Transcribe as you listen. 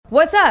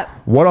What's up?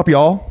 What up,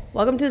 y'all?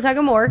 Welcome to the Tug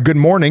of More. Good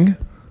morning.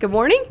 Good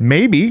morning?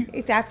 Maybe.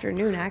 It's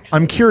afternoon, actually.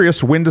 I'm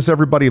curious, when does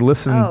everybody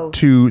listen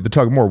to the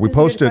Tug of More? We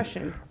post it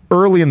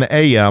early in the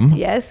AM.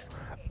 Yes.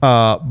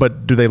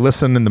 But do they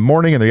listen in the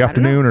morning, in the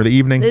afternoon, or the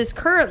evening? It is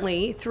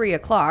currently 3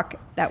 o'clock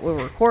that we're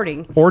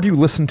recording. Or do you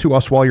listen to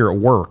us while you're at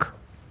work?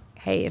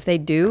 Hey, if they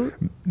do,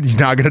 you're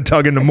not going to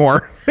tug into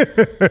more.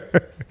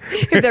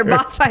 If their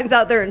boss finds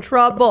out, they're in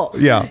trouble.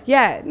 Yeah.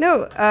 Yeah.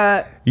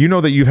 No. You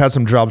know that you've had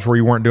some jobs where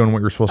you weren't doing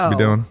what you're supposed to be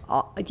doing?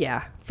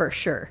 Yeah, for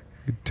sure.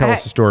 Tell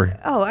us the story.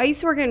 I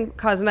used to work in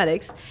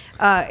cosmetics.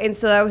 And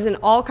so I was in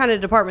all kind of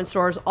department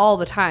stores all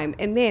the time.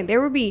 And man,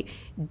 there would be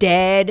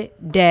dead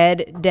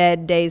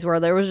days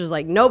where there was just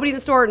like nobody in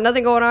the store,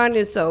 nothing going on.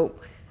 And so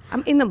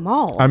I'm in the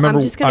mall. I'm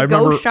just going to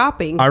go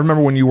shopping. I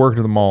remember when you worked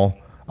at the mall,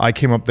 I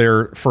came up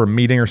there for a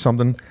meeting or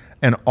something,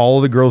 and all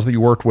of the girls that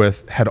you worked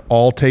with had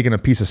all taken a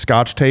piece of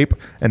Scotch tape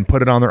and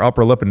put it on their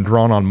upper lip and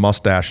drawn on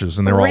mustaches,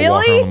 and they were all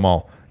walking around the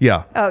mall.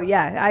 Yeah. Oh,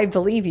 yeah. I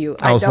believe you.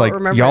 I was like,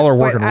 y'all are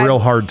working real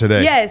hard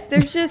today. Yes.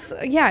 There's just,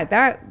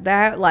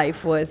 that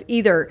life was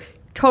either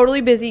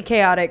totally busy,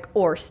 chaotic,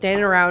 or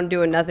standing around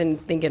doing nothing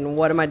thinking,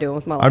 what am I doing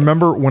with my life? I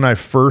remember when I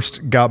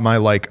first got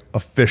my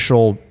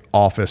official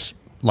office,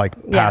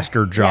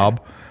 pastor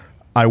job,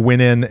 I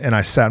went in and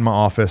I sat in my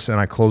office and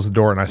I closed the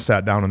door and I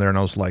sat down in there and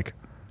I was like,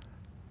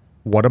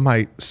 what am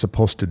I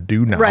supposed to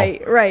do now?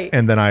 Right.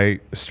 And then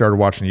I started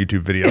watching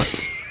YouTube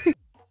videos.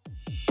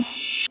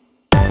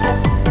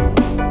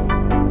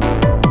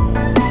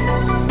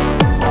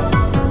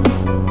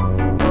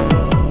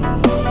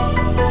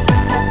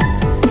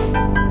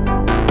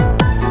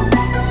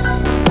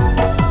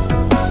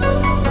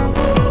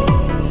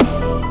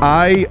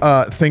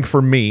 I think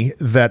for me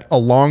that a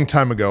long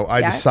time ago,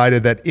 I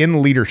decided that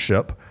in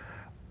leadership,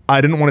 I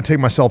didn't want to take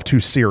myself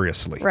too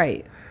seriously.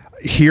 Right.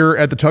 Here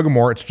at the Tug of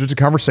More, it's just a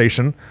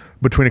conversation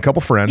between a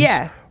couple friends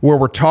where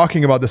we're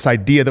talking about this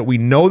idea that we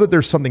know that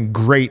there's something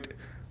great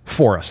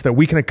for us, that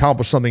we can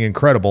accomplish something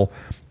incredible,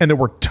 and that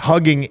we're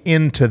tugging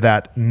into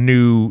that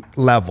new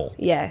level.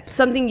 Yeah.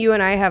 Something you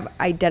and I have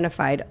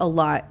identified a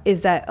lot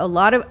is that a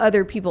lot of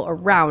other people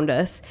around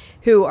us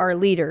who are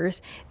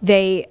leaders,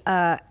 they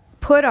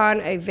put on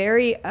a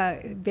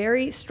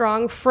very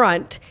strong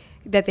front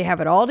that they have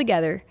it all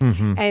together,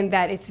 and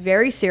that it's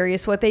very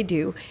serious what they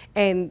do,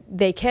 and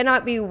they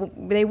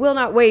will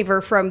not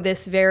waver from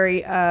this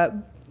very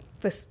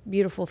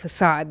beautiful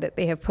facade that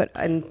they have put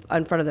in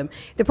front of them.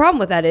 The problem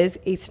with that is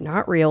it's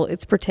not real,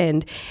 it's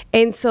pretend.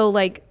 And so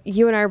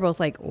you and I are both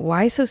like,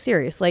 why so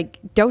serious?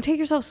 Don't take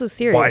yourself so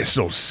serious. Why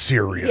so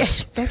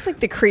serious? Yeah, that's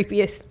the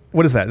creepiest.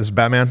 What is that? This is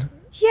Batman?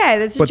 Yeah,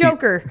 that's a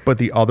Joker. But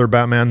the other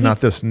Batman, not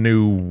this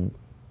new...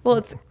 Well,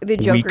 it's the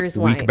Joker's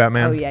weak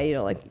Batman. Oh yeah, you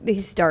don't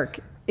he's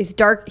dark. He's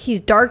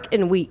dark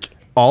and weak.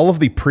 All of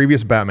the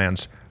previous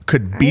Batmans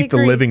could beat the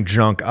living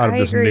junk out of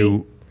this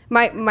new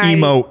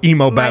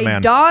emo Batman. My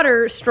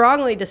daughter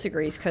strongly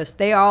disagrees because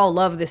they all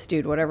love this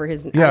dude, whatever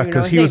his name. Yeah,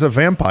 because he was a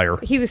vampire.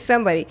 He was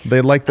somebody.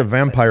 They like the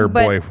vampire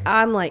boy.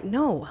 I'm like,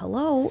 no,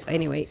 hello.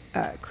 Anyway,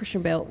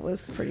 Christian Bale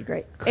was pretty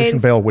great. Christian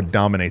Bale would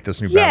dominate this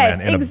new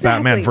Batman in a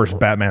Batman versus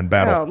Batman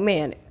battle. Oh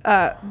man.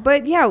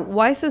 But yeah,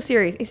 why so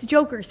serious? It's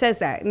Joker says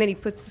that, and then he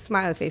puts a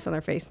smiley face on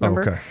their face.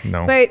 Remember? Okay,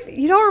 no. But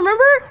you don't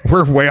remember?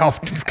 We're way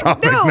off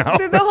topic now.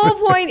 The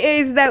whole point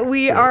is that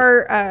we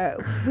are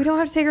we don't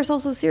have to take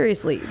ourselves so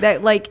seriously.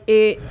 That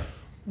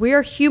we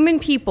are human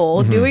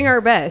people doing our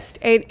best,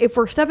 and if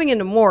we're stepping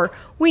into more,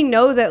 we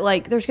know that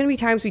there's going to be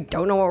times we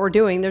don't know what we're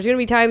doing. There's going to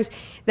be times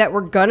that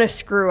we're gonna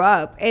screw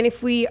up, and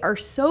if we are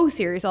so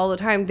serious all the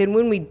time, then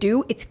when we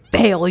do, it's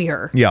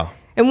failure. Yeah.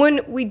 And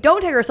when we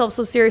don't take ourselves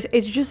so serious,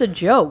 it's just a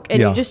joke,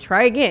 and you just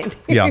try again.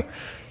 Yeah.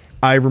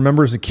 I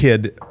remember as a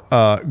kid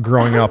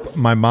growing up,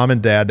 my mom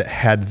and dad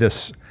had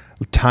this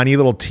tiny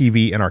little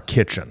TV in our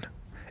kitchen.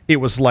 It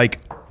was like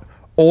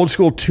old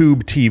school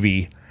tube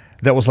TV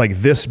that was like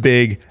this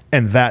big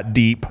and that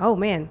deep. Oh,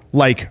 man.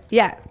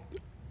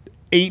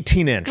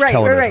 18-inch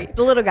television. Right.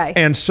 The little guy.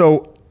 And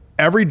so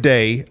every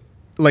day,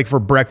 for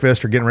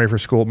breakfast or getting ready for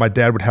school, my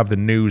dad would have the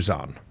news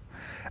on.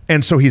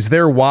 And so he's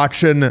there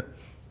watching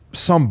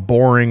some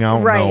boring, I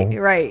don't know.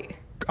 Right.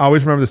 I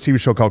always remember this TV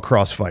show called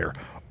Crossfire.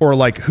 Or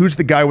who's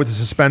the guy with the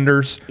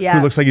suspenders who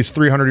looks like he's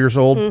 300 years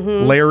old?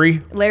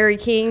 Larry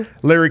King.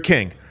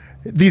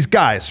 These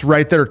guys,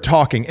 right, that are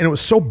talking. And it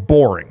was so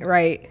boring.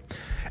 Right.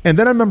 And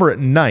then I remember at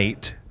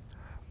night,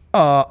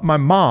 my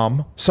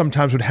mom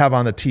sometimes would have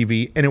on the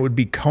TV, and it would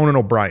be Conan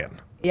O'Brien.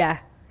 Yeah.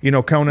 You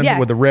know Conan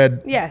with the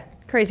red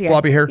crazy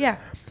floppy hair? Yeah.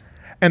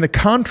 And the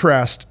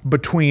contrast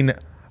between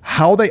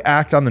how they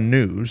act on the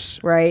news,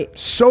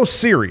 so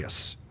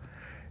serious,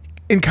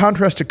 in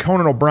contrast to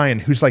Conan O'Brien,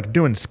 who's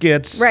doing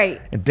skits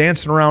and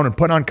dancing around and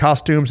putting on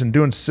costumes and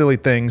doing silly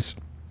things.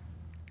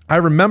 I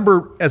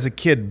remember as a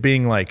kid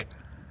being I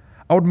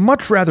would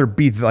much rather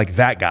be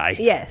that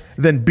guy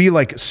than be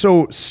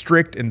so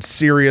strict and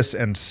serious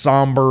and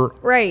somber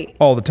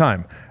all the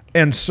time.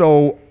 And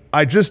so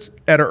I just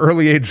at an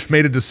early age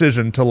made a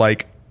decision to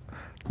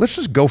let's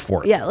just go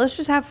for it. Yeah, let's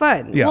just have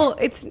fun. Yeah. Well,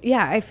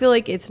 I feel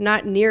like it's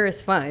not near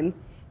as fun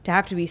to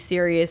have to be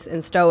serious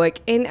and stoic.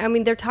 And I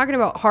mean, they're talking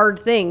about hard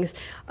things.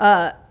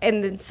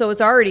 And so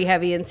it's already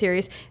heavy and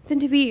serious, than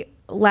to be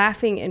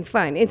laughing and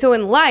fun. And so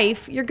in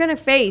life, you're going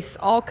to face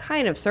all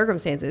kind of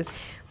circumstances,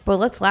 but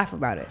let's laugh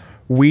about it.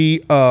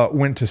 We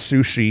went to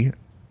sushi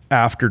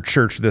after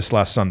church this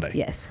last Sunday.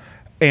 Yes.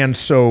 And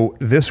so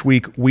this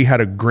week we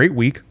had a great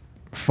week,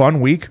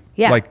 fun week.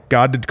 Yeah. Like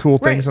God did cool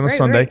things on a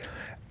Sunday. Right.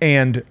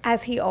 And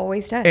as he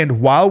always does. And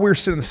while we were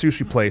sitting in the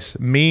sushi place,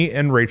 me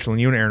and Rachel and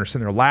you and Aaron are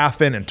sitting there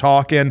laughing and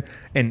talking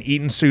and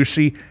eating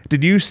sushi.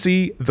 Did you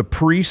see the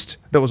priest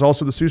that was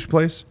also at the sushi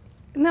place?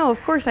 No,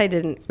 of course I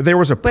didn't. There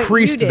was a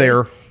priest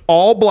there,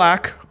 all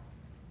black,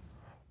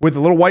 with a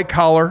little white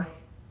collar.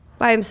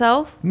 By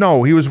himself?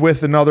 No, he was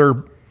with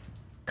another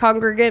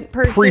congregant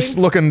person.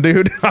 Priest-looking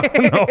dude. I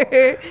don't know.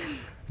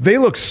 They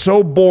looked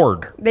so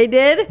bored. They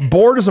did?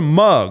 Bored as a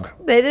mug.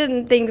 They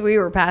didn't think we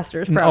were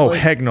pastors, probably.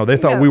 Oh, heck no. They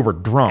thought we were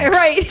drunks.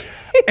 Right.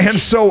 And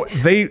so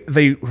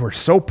they were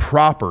so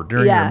proper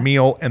during their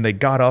meal, and they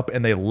got up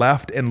and they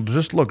left and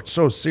just looked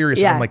so serious.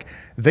 Yeah. And I'm like,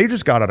 they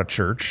just got out of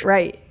church.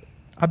 Right.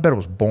 I bet it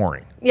was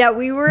boring. Yeah,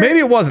 we were. Maybe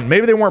it wasn't.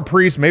 Maybe they weren't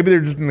priests. Maybe they're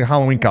just in a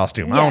Halloween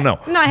costume. Yeah. I don't know.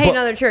 I'm not hating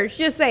on the church.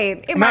 Just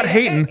saying. It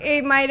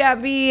might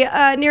not be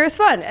near as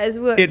fun as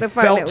the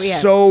fun that we had.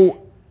 It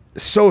felt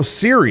so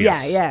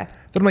serious. Yeah.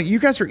 That I'm like, you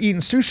guys are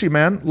eating sushi,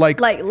 man.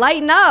 Like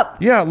lighten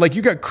up. Yeah, like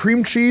you got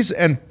cream cheese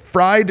and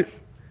fried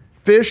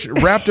fish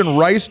wrapped in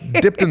rice,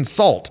 dipped in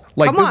salt.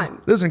 Like Come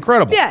on. This is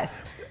incredible.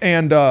 Yes.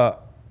 And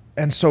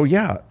so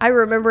yeah. I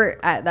remember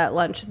at that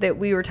lunch that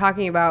we were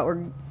talking about,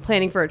 we're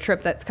planning for a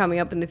trip that's coming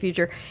up in the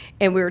future,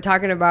 and we were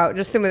talking about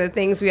just some of the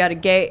things we had to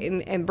get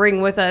and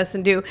bring with us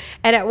and do.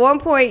 And at one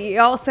point,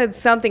 y'all said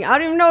something, I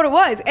don't even know what it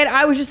was, and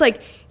I was just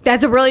like,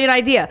 that's a brilliant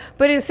idea.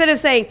 But instead of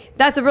saying,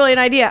 that's a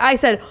brilliant idea, I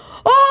said,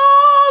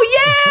 oh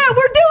yeah, we're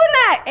doing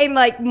that. And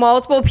like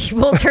multiple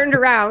people turned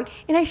around,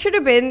 and I should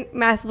have been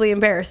massively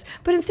embarrassed.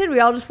 But instead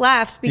we all just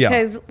laughed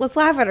because let's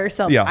laugh at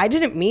ourselves. Yeah. I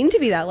didn't mean to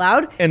be that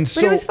loud,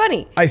 but it was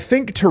funny. I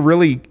think to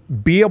really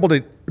be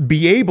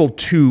able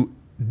to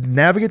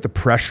navigate the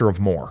pressure of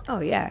more. Oh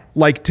yeah.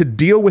 Like to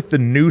deal with the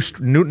new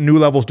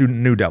levels, do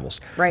new devils.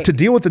 Right. To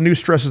deal with the new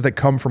stresses that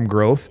come from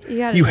growth,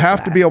 you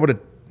have to be able to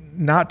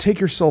not take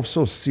yourself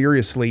so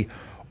seriously,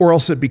 or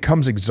else it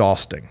becomes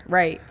exhausting.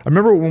 Right. I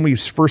remember when we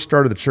first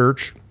started the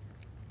church,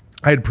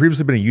 I had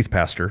previously been a youth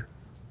pastor.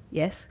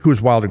 Yes. Who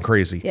was wild and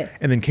crazy. Yes.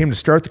 And then came to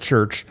start the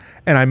church,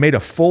 and I made a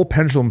full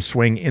pendulum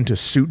swing into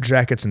suit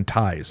jackets and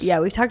ties. Yeah,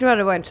 we've talked about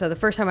it a bunch. So the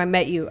first time I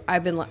met you, I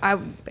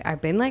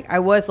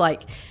was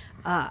like,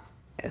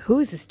 who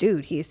is this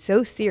dude? He is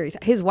so serious.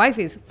 His wife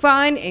is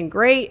fun and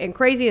great and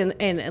crazy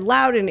and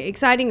loud and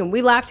exciting, and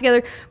we laugh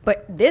together.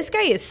 But this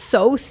guy is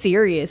so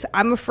serious.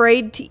 I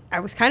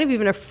was kind of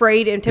even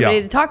afraid,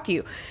 intimidated to talk to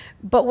you.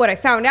 But what I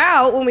found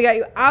out when we got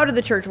you out of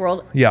the church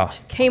world,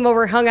 just came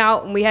over, hung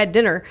out, and we had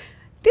dinner.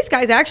 This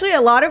guy's actually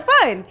a lot of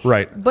fun.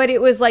 Right. But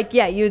it was like,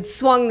 you had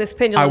swung this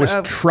pendulum. I was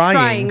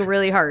trying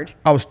really hard.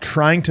 I was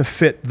trying to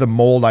fit the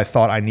mold I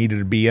thought I needed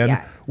to be in,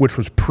 which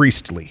was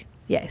priestly.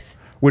 Yes.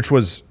 Which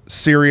was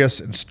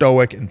serious and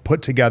stoic and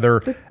put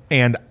together.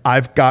 And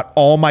I've got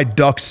all my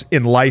ducks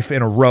in life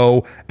in a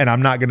row, and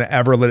I'm not going to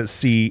ever let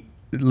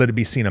it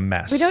be seen a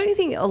mess. But don't you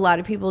think a lot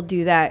of people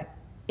do that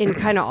in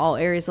kind of all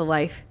areas of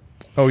life?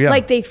 Oh yeah.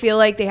 Like they feel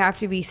like they have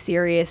to be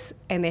serious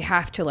and they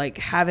have to like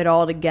have it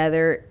all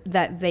together,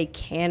 that they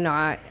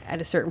cannot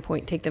at a certain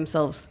point take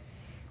themselves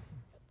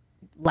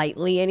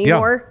lightly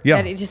anymore. Yeah.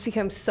 That it just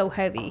becomes so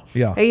heavy.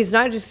 Yeah. Like, it's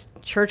not just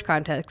church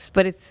context,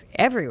 but it's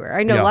everywhere.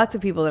 I know lots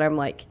of people that I'm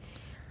like,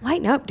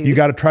 lighten up, dude. You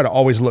got to try to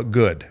always look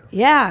good.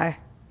 Yeah.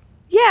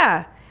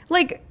 Yeah.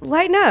 Like,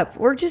 lighten up.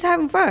 We're just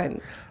having fun.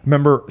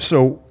 Remember,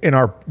 so in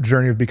our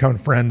journey of becoming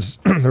friends,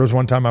 there was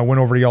one time I went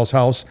over to y'all's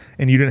house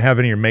and you didn't have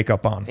any of your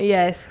makeup on.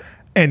 Yes.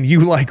 And you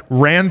like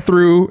ran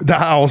through the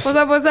house.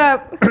 What's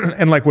up?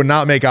 And like would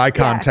not make eye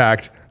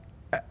contact.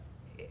 Yeah.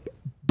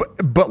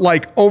 But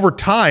like over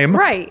time,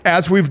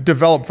 as we've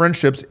developed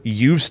friendships,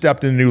 you've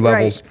stepped into new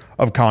levels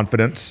of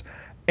confidence.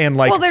 And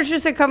like, well, there's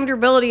just a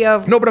comfortability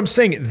of. No, but I'm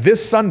saying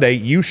this Sunday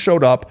you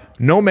showed up,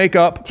 no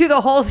makeup to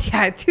the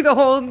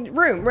whole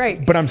room,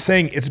 right? But I'm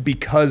saying it's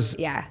because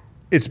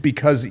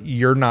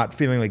you're not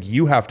feeling like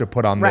you have to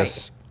put on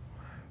this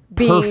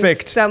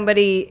perfect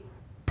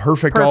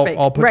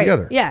all put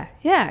together.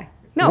 Yeah.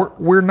 No,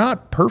 we're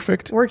not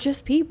perfect. We're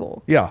just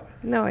people. Yeah.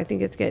 No, I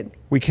think it's good.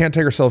 We can't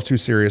take ourselves too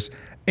serious,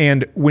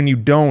 and when you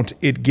don't,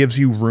 it gives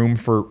you room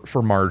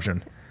for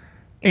margin.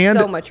 And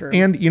so much room.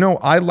 And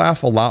I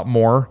laugh a lot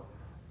more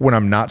when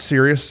I'm not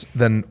serious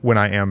than when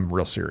I am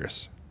real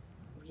serious.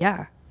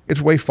 Yeah. It's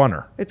way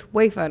funner.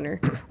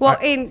 Well,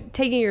 and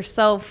taking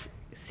yourself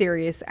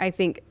serious, I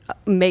think,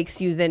 makes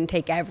you then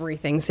take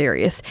everything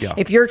serious. Yeah.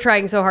 If you're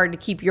trying so hard to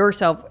keep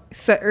yourself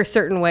a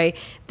certain way,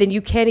 then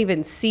you can't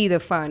even see the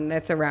fun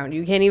that's around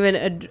you. You can't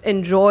even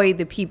enjoy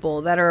the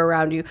people that are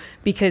around you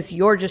because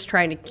you're just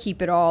trying to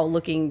keep it all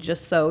looking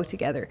just so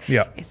together.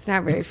 Yeah. It's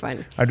not very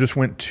fun. I just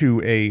went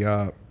to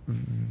a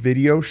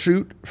video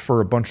shoot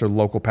for a bunch of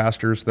local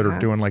pastors that are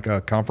doing like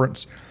a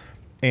conference.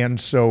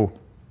 And so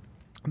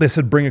they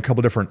said, bring a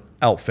couple different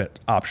outfit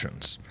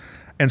options.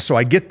 And so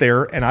I get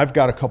there and I've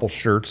got a couple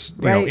shirts,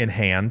 you know, in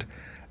hand.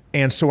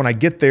 And so when I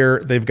get there,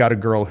 they've got a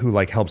girl who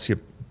like helps you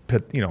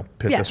put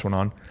this one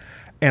on.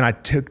 And I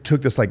took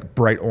this like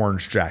bright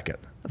orange jacket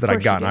that I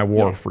got and I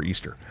wore for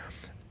Easter.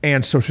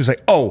 And so she's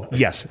like, oh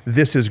yes,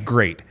 this is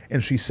great.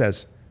 And she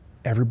says,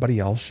 everybody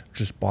else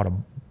just brought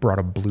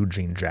a blue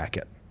jean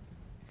jacket.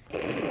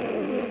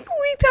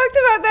 We talked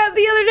about that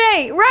the other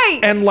day. Right.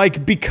 And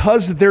like,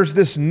 because there's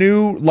this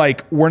new,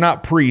 like, we're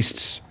not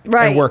priests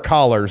and wear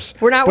collars.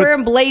 We're not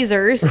wearing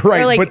blazers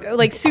or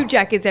like suit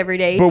jackets every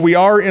day. But we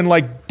are in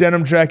like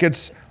denim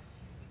jackets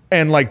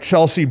and like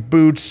Chelsea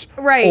boots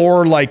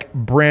or like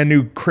brand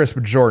new crisp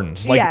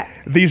Jordans. Like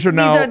these are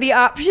the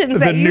options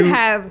that you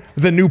have.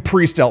 The new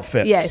priest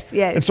outfits. Yes,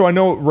 yes. And so I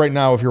know right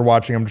now, if you're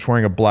watching, I'm just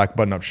wearing a black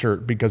button-up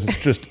shirt because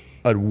it's just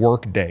a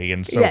work day.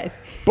 And so,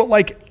 but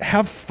like,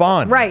 have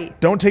fun. Right.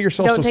 Don't take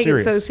yourself so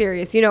serious. Don't take it so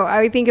serious. You know,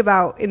 I think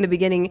about in the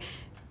beginning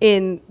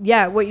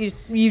what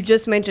you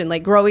just mentioned,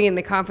 like growing in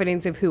the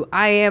confidence of who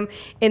I am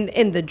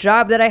in the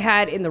job that I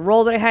had, in the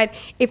role that I had.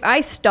 If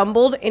I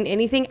stumbled in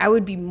anything, I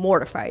would be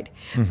mortified.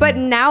 Mm-hmm. But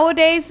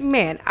nowadays,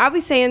 man, I'll be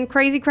saying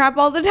crazy crap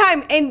all the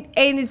time. And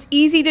it's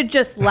easy to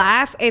just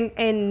laugh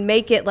and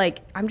make it like,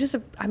 I'm just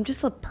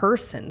a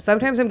person.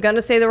 Sometimes I'm going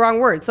to say the wrong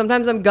words.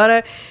 Sometimes I'm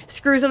going to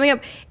screw something up.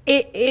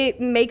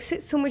 It makes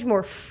it so much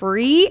more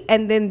free.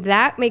 And then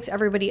that makes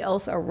everybody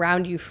else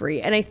around you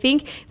free. And I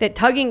think that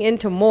tugging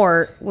into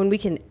more when we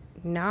can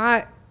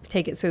not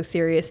take it so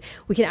serious,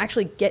 we can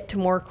actually get to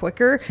more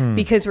quicker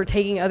because we're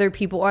taking other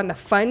people on the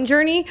fun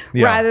journey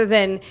rather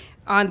than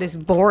on this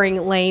boring,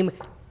 lame,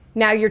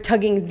 now you're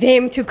tugging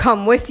them to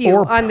come with you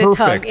on the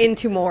tug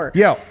into more.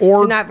 Yeah.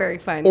 Or it's not very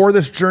fun. Or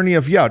this journey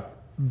of,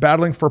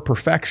 battling for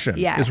perfection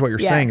is what you're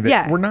saying.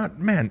 That we're not,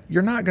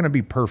 you're not going to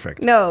be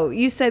perfect. No,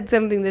 you said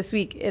something this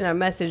week in a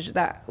message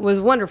that was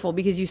wonderful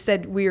because you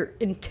said we're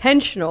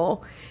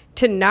intentional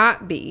to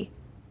not be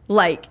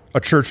like a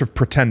church of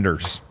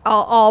pretenders,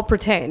 all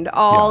pretend,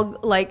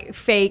 like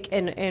fake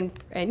and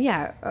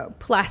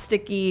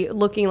plasticky,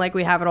 looking like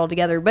we have it all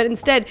together, but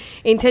instead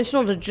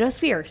intentional to just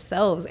be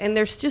ourselves. And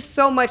there's just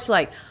so much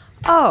like,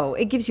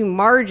 it gives you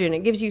margin,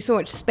 it gives you so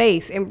much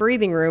space and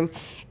breathing room,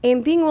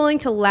 and being willing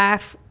to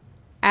laugh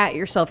at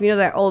yourself. You know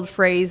that old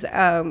phrase,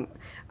 I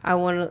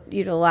want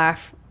you to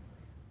laugh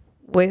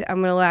with, I'm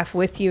going to laugh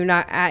with you,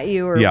 not at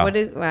you, or what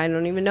is, I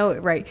don't even know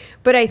it right.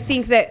 But I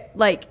think that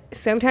like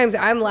sometimes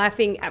I'm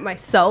laughing at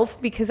myself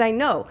because I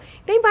know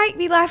they might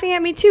be laughing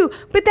at me too,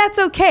 but that's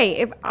okay.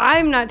 If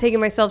I'm not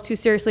taking myself too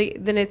seriously,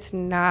 then it's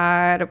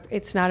not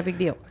a big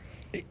deal.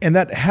 And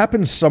that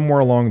happens somewhere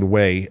along the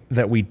way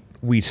that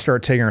we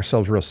start taking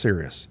ourselves real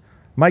serious.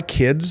 My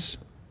kids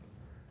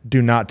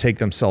do not take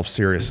themselves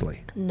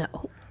seriously.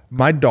 No.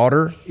 My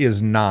daughter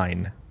is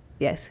 9.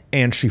 Yes.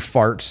 And she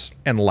farts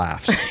and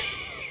laughs.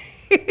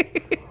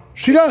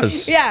 She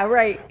does. Yeah,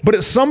 right. But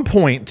at some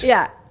point,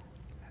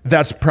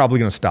 that's probably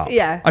going to stop.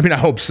 Yeah. I mean, I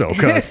hope so,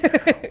 because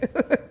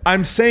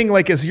I'm saying,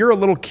 like, as you're a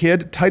little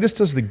kid, Titus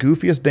does the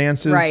goofiest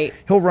dances. Right.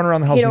 He'll run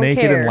around the house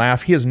naked and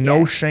laugh. He has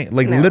no shame,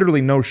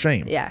 literally no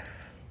shame. Yeah.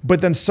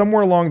 But then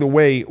somewhere along the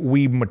way,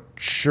 we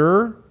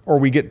mature or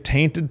we get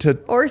tainted to...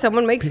 Or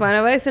someone makes fun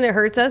of us and it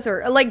hurts us,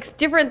 or like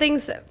different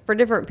things for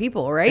different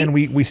people, right? And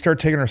we start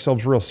taking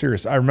ourselves real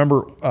serious. I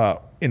remember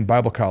in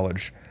Bible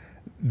college,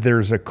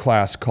 there's a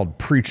class called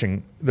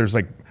preaching. There's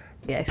like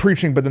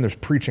preaching, but then there's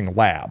preaching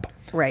lab.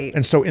 Right.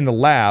 And so in the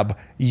lab,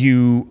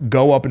 you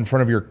go up in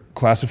front of your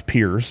class of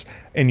peers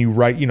and you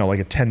write, like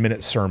a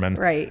 10-minute sermon.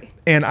 Right.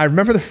 And I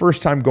remember the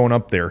first time going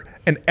up there,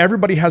 and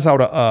everybody has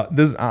out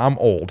I'm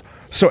old,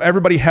 so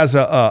everybody has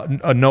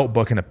a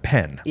notebook and a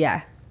pen.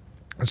 Yeah.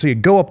 And so you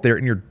go up there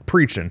and you're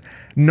preaching.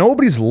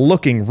 Nobody's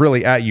looking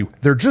really at you.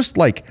 They're just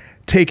like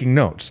taking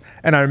notes.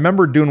 And I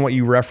remember doing what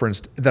you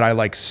referenced, that I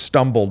like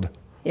stumbled,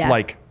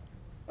 like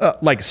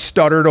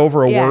stuttered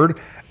over a word,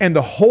 and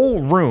the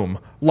whole room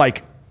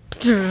like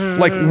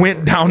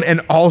went down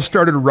and all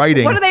started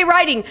writing. What are they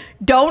writing?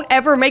 Don't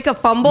ever make a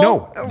fumble?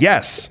 No.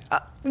 Yes.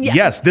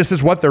 Yes, this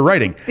is what they're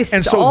writing. This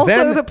is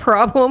also the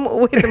problem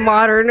with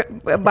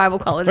modern Bible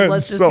colleges.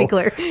 Let's just be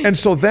clear. And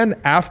so then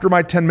after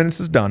my 10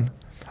 minutes is done,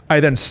 I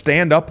then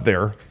stand up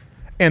there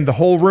and the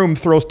whole room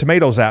throws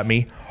tomatoes at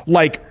me,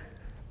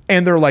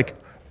 and they're like,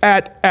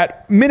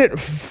 at minute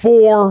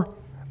 4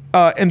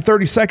 and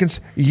 30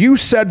 seconds, you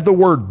said the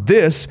word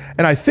this,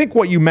 and I think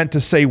what you meant to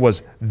say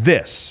was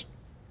this.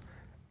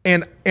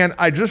 And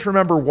I just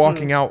remember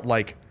walking out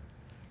like,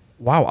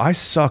 wow, I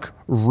suck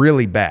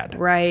really bad.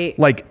 Right.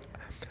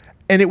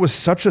 And it was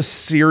such a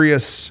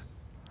serious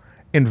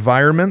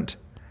environment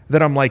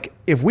that I'm like,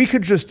 if we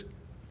could just...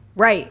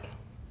 Right.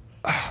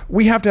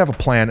 We have to have a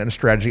plan and a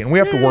strategy, and we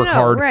have to work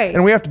hard,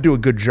 and we have to do a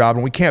good job,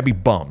 and we can't be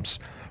bums.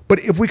 But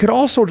if we could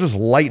also just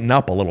lighten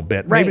up a little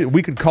bit, maybe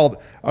we could call...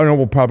 I know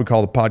we'll probably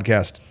call the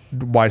podcast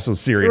Why So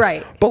Serious.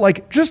 Right.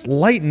 But just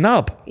lighten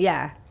up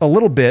a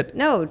little bit.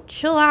 No,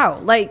 chill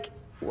out.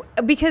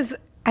 Because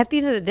at the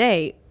end of the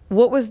day,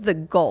 what was the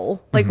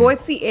goal? Like,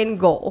 what's the end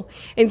goal?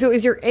 And so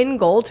is your end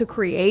goal to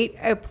create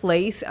a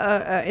place,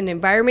 an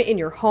environment in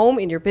your home,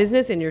 in your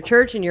business, in your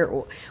church, in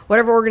your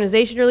whatever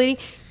organization you're leading,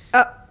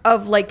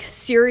 of like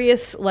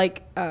serious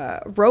like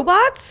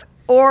robots?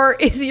 Or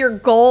is your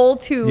goal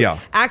to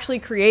actually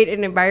create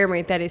an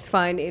environment that is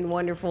fun and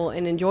wonderful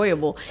and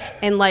enjoyable?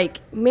 And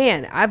like,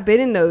 man, I've been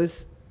in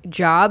those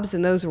jobs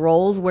and those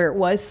roles where it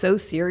was so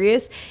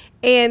serious,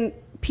 and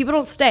people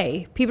don't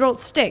stay. People don't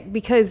stick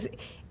because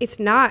it's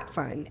not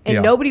fun,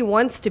 and nobody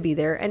wants to be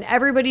there, and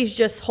everybody's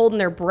just holding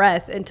their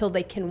breath until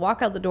they can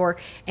walk out the door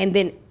and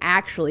then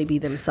actually be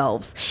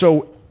themselves.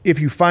 So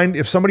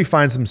if somebody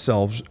finds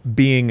themselves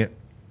being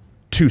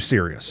too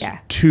serious,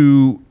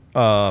 too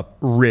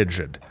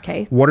rigid,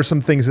 what are some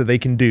things that they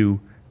can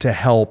do to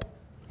help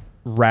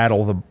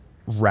rattle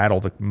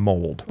the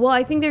mold? Well,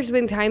 I think there's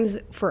been times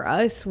for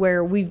us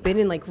where we've been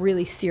in like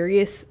really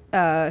serious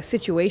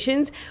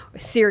situations,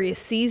 serious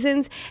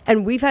seasons,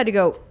 and we've had to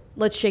go,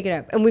 let's shake it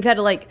up. And we've had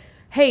to like,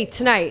 hey,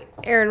 tonight,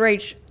 Aaron,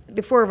 Rach,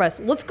 the four of us,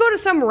 let's go to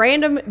some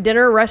random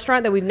dinner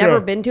restaurant that we've never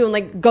been to and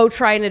like go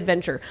try an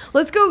adventure.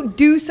 Let's go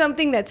do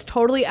something that's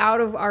totally out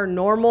of our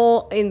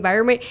normal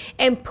environment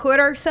and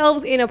put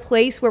ourselves in a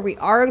place where we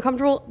are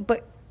uncomfortable,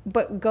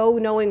 but go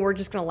knowing we're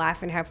just going to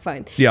laugh and have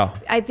fun. Yeah.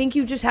 I think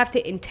you just have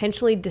to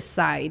intentionally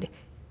decide,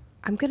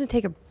 I'm going to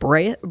take a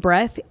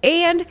breath,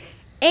 and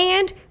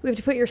we have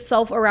to put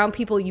yourself around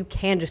people you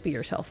can just be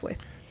yourself with.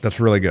 That's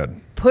really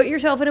good. Put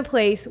yourself in a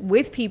place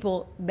with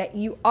people that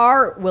you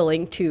are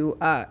willing to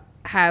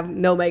have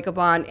no makeup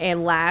on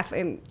and laugh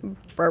and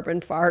burp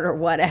and fart or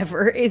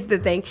whatever is the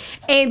thing,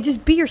 and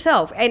just be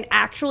yourself and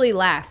actually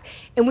laugh.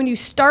 And when you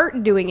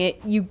start doing it,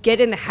 you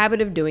get in the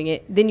habit of doing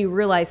it, then you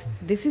realize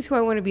this is who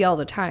I want to be all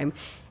the time.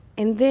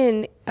 And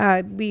then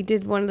we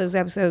did one of those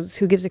episodes,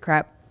 Who Gives a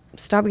Crap?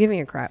 Stop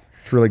giving a crap.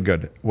 It's really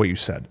good what you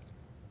said.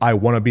 I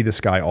want to be this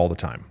guy all the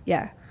time.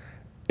 Yeah.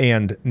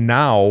 And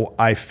now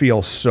I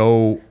feel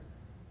so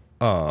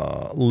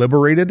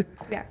liberated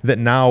that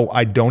now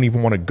I don't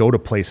even want to go to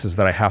places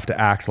that I have to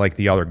act like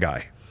the other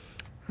guy.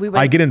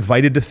 I get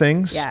invited to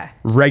things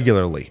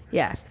regularly.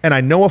 Yeah. And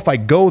I know if I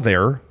go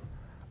there,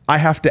 I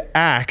have to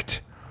act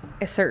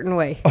a certain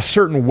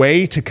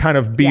way to kind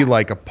of be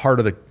like a part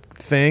of the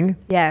thing.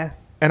 Yeah.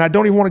 And I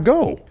don't even want to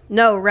go.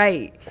 No,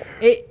 right.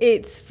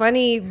 It's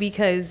funny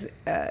because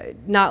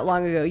not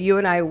long ago, you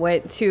and I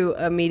went to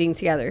a meeting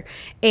together,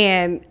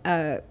 and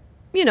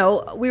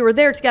we were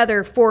there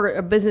together for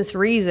a business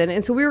reason.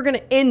 And so we were going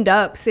to end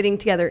up sitting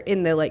together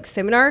in the like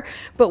seminar.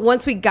 But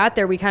once we got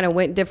there, we kind of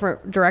went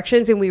different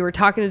directions, and we were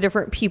talking to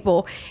different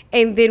people.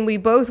 And then we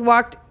both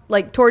walked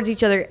like towards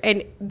each other,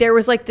 and there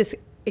was like this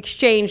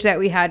exchange that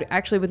we had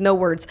actually with no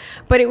words,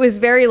 but it was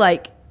very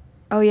like,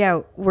 oh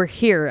yeah, we're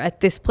here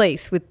at this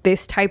place with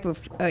this type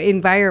of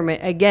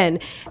environment again.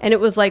 And it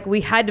was like,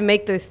 we had to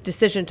make this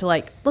decision to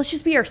like, let's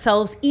just be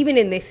ourselves even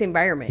in this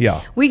environment.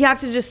 Yeah. We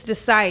have to just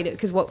decide,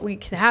 because what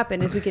can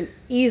happen is we can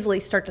easily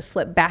start to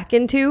slip back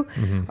into,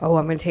 oh,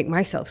 I'm going to take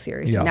myself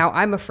serious. And now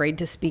I'm afraid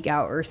to speak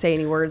out or say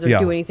any words or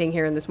do anything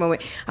here in this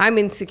moment. I'm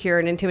insecure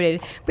and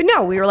intimidated. But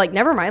no, we were like,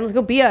 never mind, let's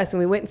go be us. And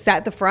we went and sat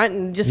at the front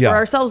and just were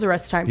ourselves the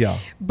rest of the time. Yeah.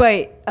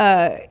 But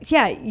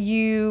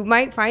you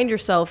might find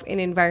yourself in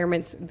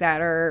environments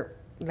that are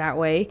that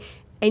way,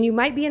 and you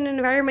might be in an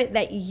environment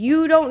that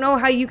you don't know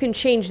how you can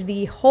change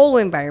the whole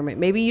environment.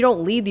 Maybe you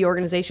don't lead the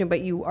organization,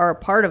 but you are a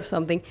part of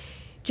something.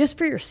 Just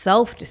for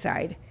yourself,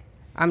 decide,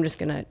 I'm just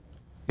gonna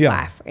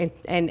laugh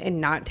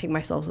and not take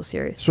myself so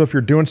serious. So if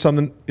you're doing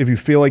something, if you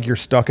feel like you're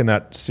stuck in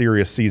that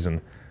serious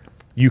season,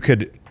 you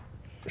could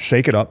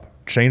shake it up,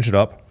 change it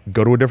up,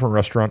 go to a different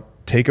restaurant,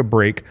 take a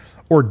break,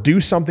 or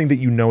do something that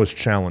you know is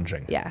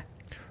challenging. Yeah.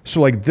 So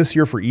like this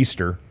year for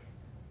Easter,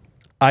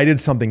 I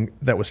did something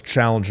that was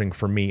challenging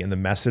for me in the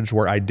message,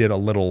 where I did a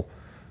little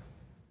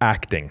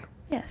acting.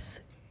 Yes.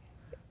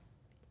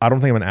 I don't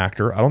think I'm an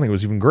actor. I don't think it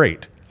was even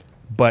great,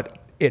 but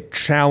it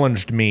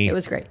challenged me. It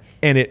was great.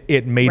 And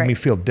it made me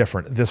feel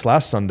different. This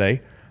last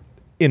Sunday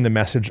in the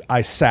message,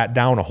 I sat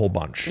down a whole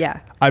bunch. Yeah.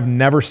 I've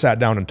never sat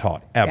down and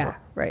taught ever. Yeah,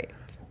 right.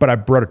 But I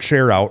brought a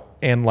chair out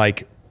and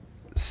like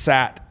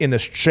sat in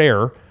this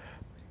chair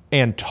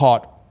and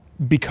taught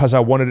because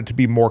I wanted it to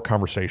be more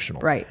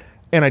conversational. Right.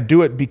 And I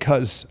do it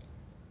because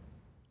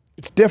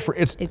it's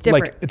different. It's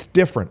different. Like, it's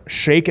different.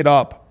 Shake it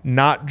up,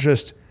 not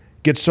just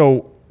get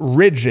so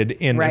rigid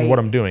in what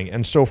I'm doing.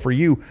 And so for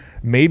you,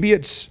 maybe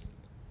it's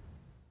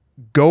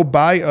go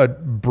buy a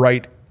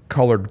bright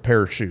colored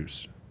pair of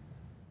shoes.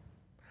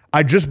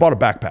 I just bought a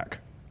backpack.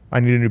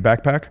 I need a new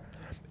backpack.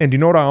 And do you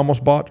know what I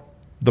almost bought?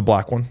 The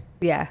black one.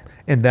 Yeah.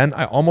 And then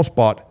I almost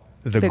bought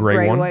the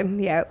gray one.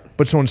 Yeah.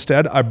 But so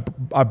instead, I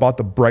bought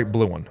the bright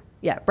blue one.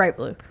 Yeah, bright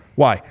blue.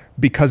 Why?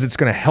 Because it's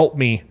going to help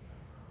me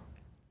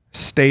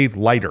stay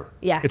lighter.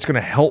 Yeah. It's going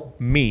to help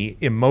me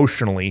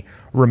emotionally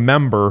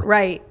remember.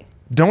 Right.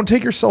 Don't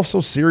take yourself so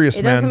serious,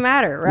 man. It doesn't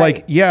matter, right?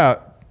 Like, yeah,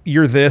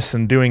 you're this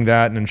and doing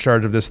that and in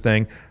charge of this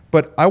thing,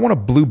 but I want a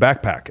blue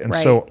backpack. And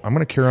so I'm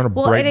going to carry on a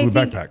bright blue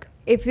backpack.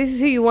 If this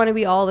is who you want to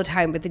be all the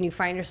time, but then you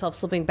find yourself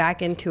slipping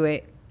back into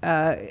it,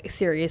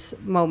 serious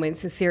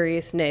moments and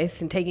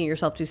seriousness and taking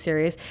yourself too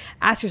serious,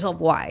 ask yourself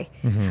why.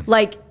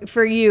 Like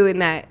for you in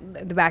the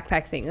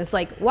backpack thing, it's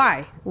like,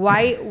 why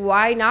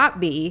not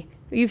be?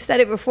 You've said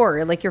it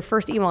before, like your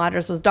first email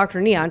address was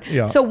Dr. Neon.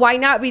 Yeah. So why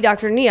not be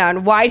Dr.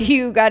 Neon? Why do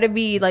you got to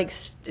be like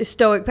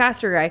stoic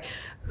pastor guy?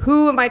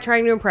 Who am I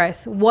trying to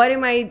impress? What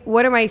am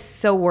I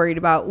so worried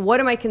about? What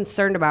am I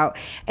concerned about?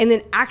 And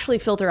then actually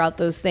filter out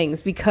those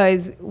things,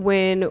 because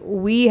when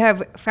we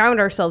have found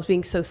ourselves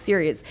being so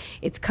serious,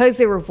 it's because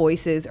there were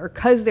voices or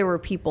because there were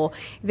people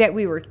that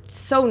we were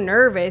so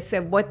nervous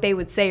of what they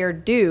would say or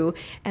do.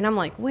 And I'm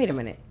like, wait a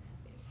minute.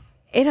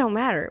 It don't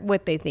matter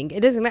what they think.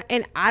 It doesn't matter.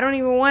 And I don't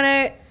even want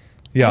to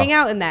hang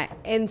out in that.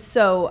 And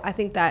so I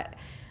think that,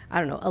 I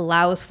don't know,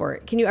 allows for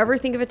it. Can you ever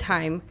think of a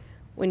time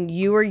when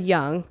you were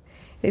young,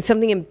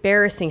 something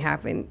embarrassing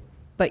happened,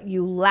 but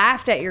you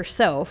laughed at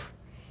yourself,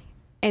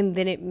 and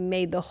then it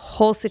made the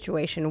whole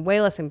situation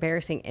way less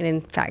embarrassing and, in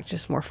fact,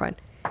 just more fun?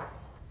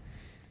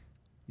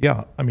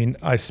 Yeah. I mean,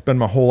 I spend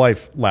my whole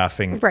life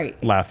laughing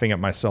at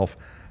myself.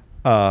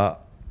 I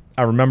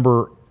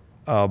remember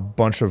a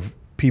bunch of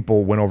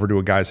people went over to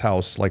a guy's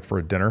house, like for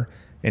a dinner,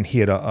 and he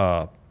had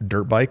a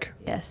dirt bike.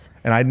 Yes.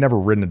 And I'd never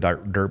ridden a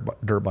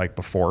dirt bike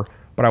before,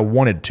 but I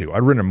wanted to.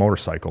 I'd ridden a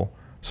motorcycle.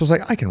 So I was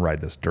like, I can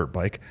ride this dirt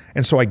bike.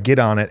 And so I get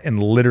on it,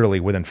 and literally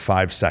within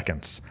 5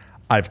 seconds,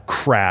 I've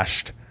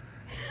crashed,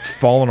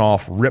 fallen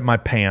off, ripped my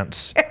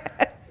pants,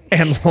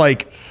 and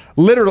like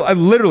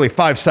literally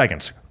 5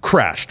 seconds,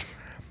 crashed.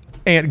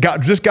 And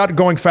got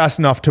going fast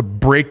enough to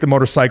break the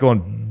motorcycle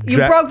and You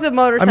broke the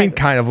motorcycle. I mean,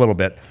 kind of a little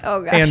bit.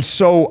 Oh, gosh. And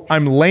so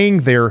I'm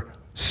laying there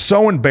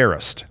so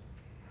embarrassed.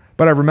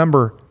 But I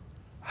remember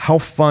how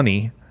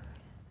funny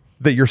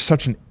that you're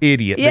such an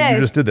idiot that you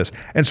just did this.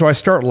 And so I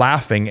start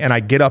laughing, and I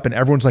get up, and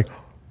everyone's like,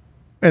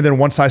 and then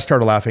once I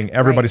started laughing,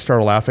 everybody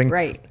started laughing.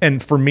 Right.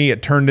 And for me,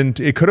 it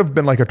could have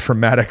been like a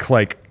traumatic,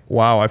 like,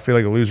 wow, I feel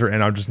like a loser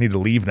and I just need to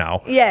leave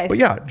now. Yes. But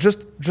yeah,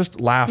 just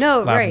laugh.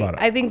 No, laugh right. about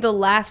it. I think the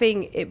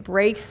laughing, it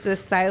breaks the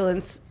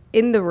silence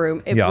in the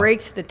room. It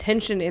breaks the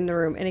tension in the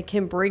room, and it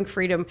can bring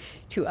freedom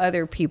to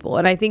other people.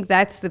 And I think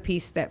that's the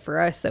piece that for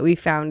us that we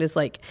found is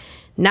like,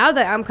 now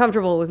that I'm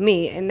comfortable with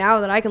me and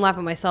now that I can laugh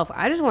at myself,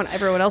 I just want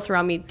everyone else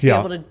around me to be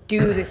able to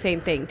do the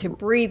same thing, to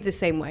breathe the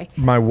same way.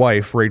 My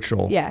wife,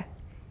 Rachel,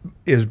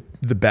 is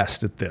the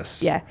best at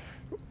this. Yeah.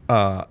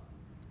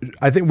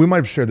 I think we might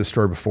have shared this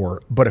story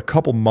before, but a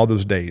couple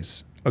Mother's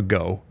Days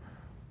ago,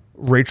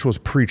 Rachel was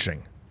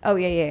preaching. Oh,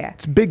 yeah.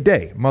 It's a big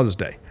day, Mother's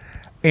Day.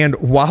 And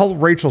while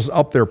Rachel's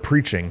up there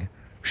preaching,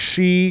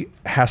 she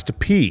has to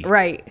pee.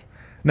 Right.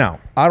 Now,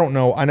 I don't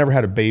know. I never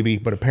had a baby,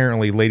 but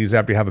apparently, ladies,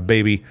 after you have a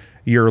baby,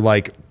 your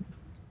like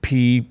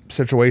pee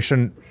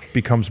situation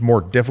becomes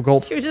more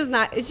difficult. She was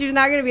not going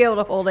to be able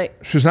to hold it.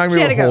 She was not going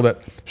to be able to hold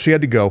it. She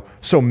had to go.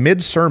 So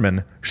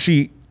mid-sermon,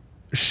 she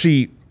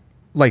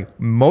like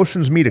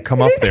motions me to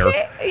come up there.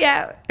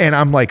 Yeah. And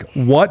I'm like,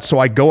 what? So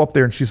I go up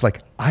there, and she's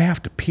like, I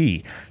have to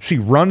pee. She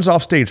runs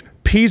off stage,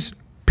 pees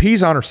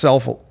on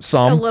herself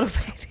some. A little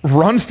bit.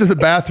 Runs to the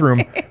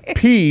bathroom,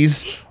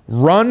 pees,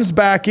 runs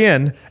back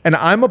in, and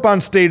I'm up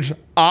on stage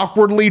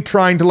awkwardly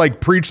trying to like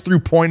preach through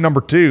point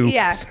number 2.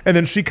 Yeah. And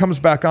then she comes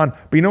back on.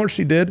 But you know what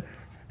she did?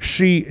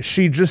 She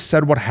just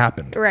said what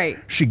happened. Right.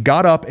 She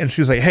got up and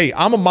she was like, hey,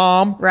 I'm a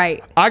mom.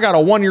 Right. I got a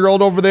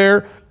 1-year-old over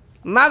there.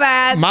 My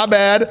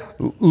bad.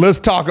 Let's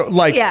talk.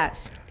 Like, yeah.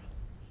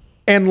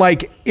 And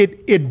like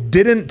it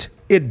didn't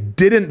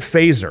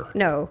phase her.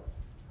 No.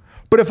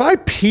 But if I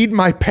peed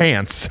my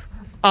pants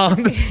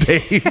on the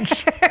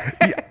stage,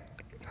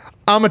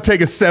 I'm going to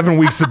take a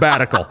 7-week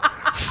sabbatical.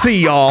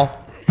 See y'all.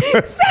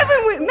 7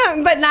 weeks.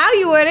 No, but now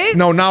you wouldn't.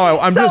 No, now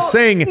I'm just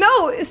saying.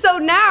 No, so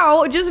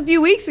now, just a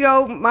few weeks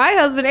ago, my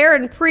husband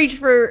Aaron preached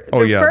for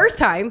the first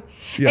time.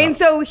 Yeah. And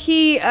so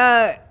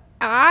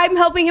I'm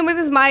helping him with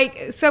his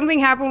mic. Something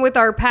happened with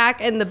our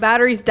pack and the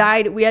batteries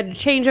died. We had to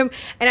change them.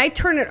 And I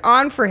turned it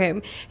on for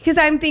him because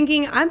I'm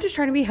thinking, I'm just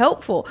trying to be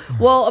helpful.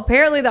 Well,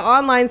 apparently the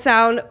online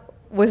sound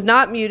was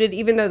not muted,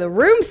 even though the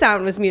room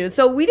sound was muted.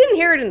 So we didn't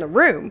hear it in the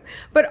room.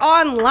 But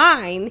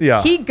online,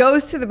 he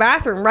goes to the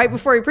bathroom right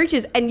before he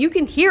preaches, and you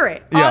can hear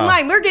it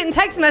online. We're getting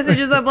text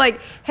messages of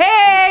like, hey,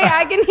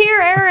 I can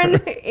hear Aaron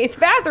in the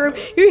bathroom.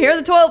 You hear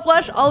the toilet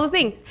flush, all the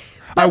things.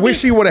 But I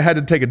wish he would have had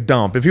to take a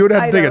dump. If he would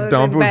have had to take a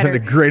dump, it would have been the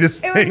greatest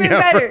thing ever. It would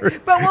have been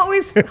better. But what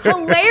was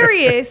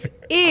hilarious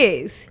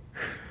is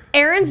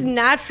Aaron's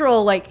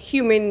natural, like,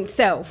 human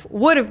self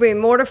would have been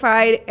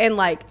mortified and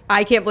like,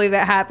 I can't believe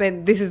that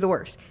happened. This is the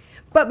worst.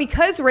 But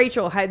because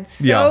Rachel had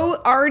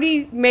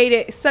already made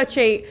it such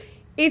a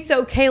it's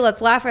okay, let's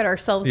laugh at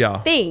ourselves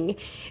thing,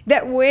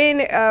 that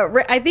when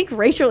I think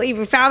Rachel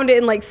even found it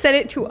and like sent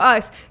it to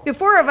us, the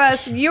 4 of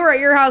us, you were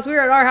at your house, we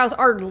were at our house,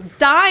 are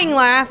dying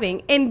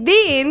laughing. And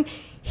then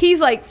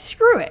he's like,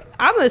 screw it,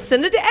 I'm going to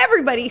send it to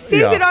everybody.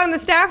 Sends it on the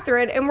staff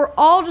thread, and we're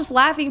all just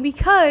laughing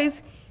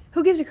because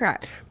who gives a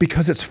crap?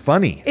 Because it's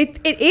funny. It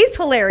is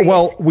hilarious.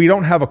 Well, we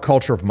don't have a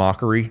culture of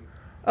mockery.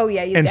 Oh,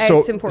 yeah. And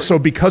it's important. So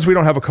because we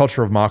don't have a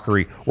culture of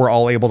mockery, we're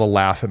all able to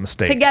laugh at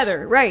mistakes.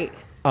 Together, right.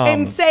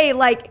 and say,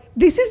 like,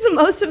 this is the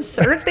most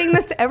absurd thing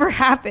that's ever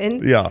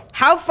happened. Yeah.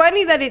 How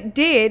funny that it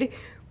did,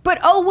 but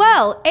oh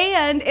well.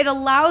 And it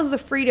allows the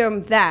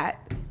freedom that,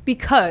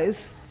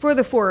 because for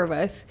the four of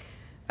us,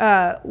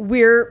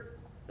 we're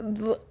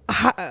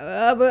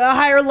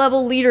higher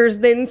level leaders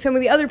than some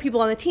of the other people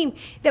on the team,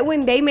 that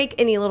when they make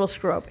any little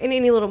screw up and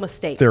any little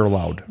mistake, they're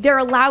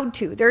allowed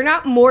to. They're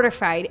not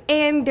mortified,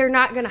 and they're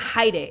not going to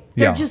hide it.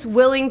 They're just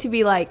willing to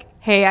be like,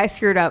 hey, I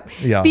screwed up.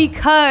 Yeah.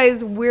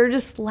 Because we're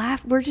just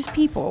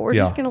people. We're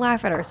just going to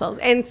laugh at ourselves.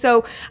 And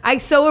so I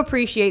so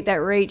appreciate that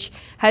Rach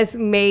has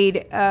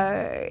made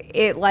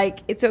it like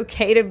it's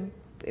okay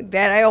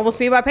that I almost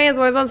peed my pants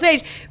when I was on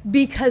stage,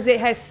 because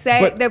it has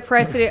set the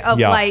precedent of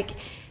like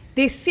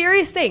this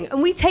serious thing,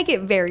 and we take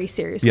it very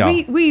serious.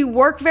 Yeah. We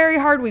work very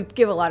hard. We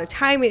give a lot of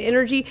time and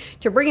energy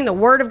to bringing the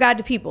word of God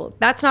to people.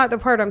 That's not the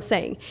part I'm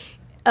saying.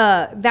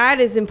 That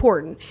is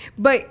important.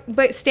 But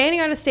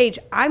standing on a stage,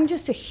 I'm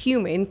just a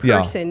human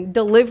person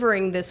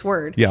delivering this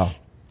word. Yeah.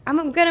 I'm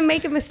going to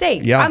make a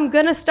mistake. Yeah. I'm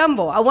going to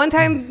stumble. One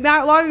time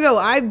not long ago,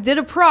 I did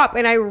a prop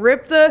and I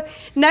ripped the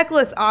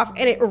necklace off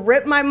and it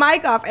ripped my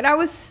mic off. And I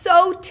was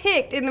so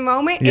ticked in the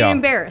moment and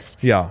embarrassed.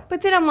 Yeah.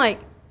 But then I'm like,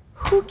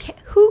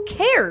 who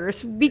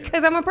cares?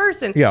 Because I'm a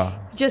person. Yeah.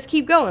 Just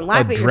keep going.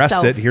 Laugh at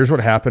yourself. Address it. Here's what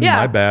happened.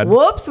 My bad.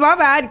 Whoops, my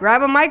bad.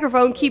 Grab a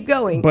microphone. Keep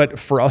going. But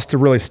for us to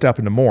really step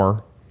into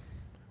more,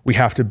 we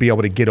have to be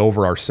able to get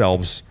over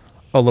ourselves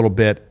a little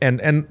bit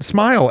and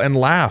smile and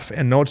laugh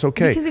and know it's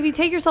okay. Because if you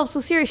take yourself so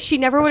serious, she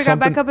never would have got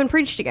back up and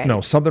preached again.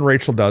 No, something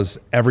Rachel does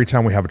every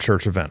time we have a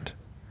church event.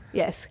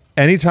 Yes.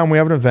 Anytime we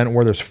have an event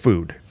where there's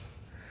food,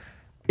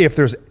 if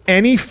there's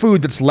any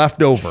food that's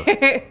left over,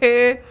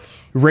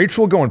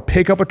 Rachel will go and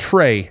pick up a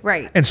tray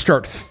and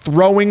start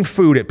throwing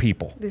food at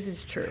people. This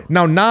is true.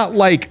 Now, not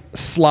like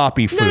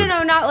sloppy food.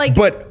 No, not like...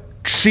 But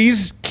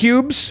cheese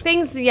cubes.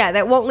 Things,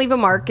 that won't leave a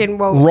mark and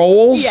won't...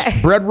 Rolls,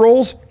 bread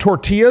rolls,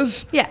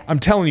 tortillas. Yeah. I'm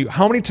telling you,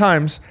 how many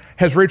times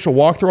has Rachel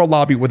walked through a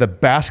lobby with a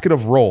basket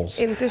of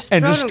rolls and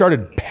just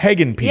started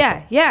pegging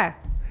people? Yeah.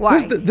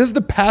 Why? This is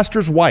the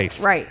pastor's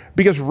wife. Right.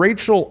 Because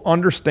Rachel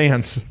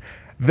understands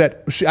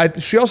that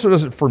she also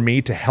does it for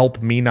me to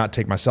help me not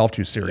take myself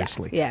too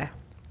seriously. Yeah.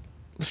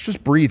 Let's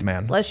just breathe,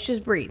 man. Let's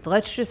just breathe.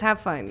 Let's just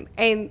have fun.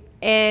 And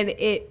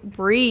it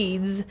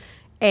breeds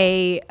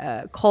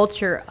a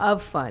culture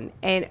of fun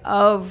and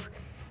of,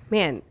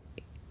 man,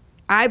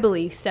 I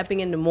believe stepping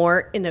into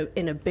more in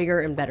a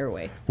bigger and better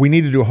way. We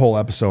need to do a whole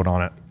episode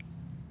on it.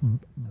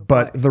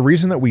 But the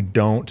reason that we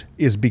don't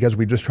is because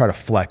we just try to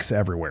flex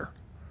everywhere.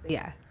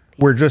 Yeah.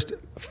 We're just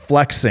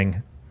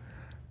flexing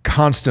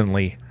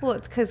constantly. Well,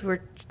 it's because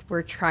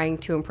we're trying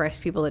to impress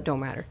people that don't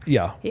matter.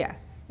 Yeah. Yeah.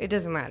 It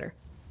doesn't matter.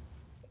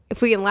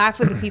 If we can laugh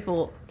with the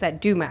people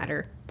that do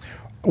matter.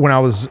 When I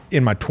was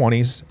in my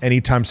 20s,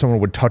 anytime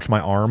someone would touch my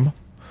arm,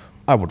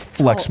 I would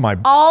flex my...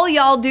 All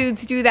y'all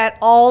dudes do that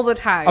all the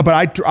time. But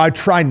I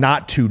try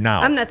not to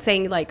now. I'm not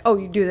saying like,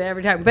 you do that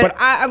every time. But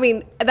I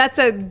mean, that's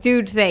a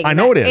dude thing. I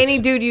know it is. Any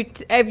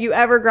dude if you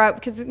ever grab...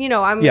 Because,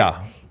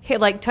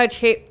 I'm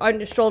touch on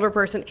the shoulder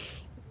person.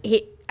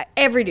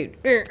 Every dude.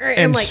 And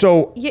I'm like,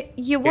 so...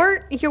 You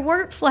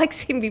weren't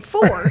flexing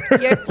before.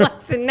 You're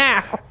flexing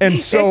now. And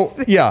so,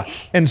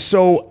 And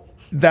so...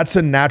 That's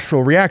a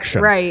natural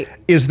reaction. Right.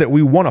 Is that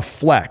we want to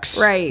flex.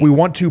 Right. We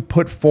want to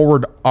put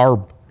forward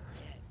our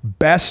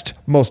best,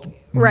 most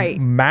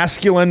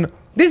masculine.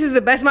 This is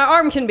the best my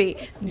arm can be.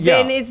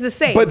 Then it's the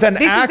same. But then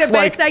this is the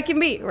best I can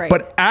be. Right.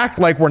 But act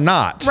like we're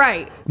not.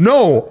 Right.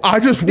 No,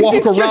 I just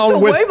walk around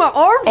with way my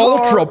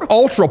arms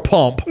ultra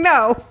pump.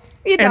 No,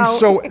 you don't. And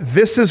so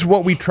this is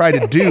what we try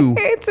to do.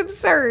 It's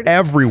absurd.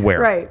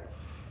 Everywhere. Right.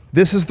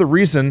 This is the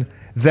reason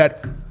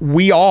that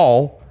we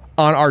all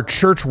on our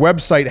church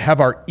website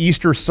have our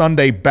Easter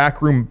Sunday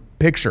backroom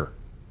picture.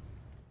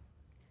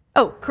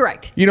 Oh,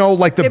 correct.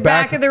 Like the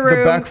back of the room,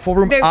 the back full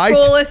room.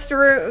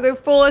 The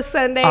fullest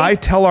Sunday. I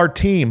tell our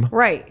team,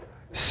 right,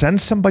 send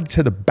somebody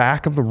to the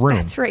back of the room.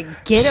 That's right.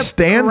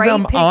 Stand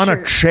them picture on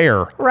a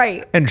chair,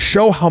 right, and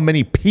show how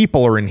many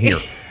people are in here.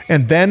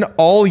 And then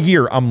all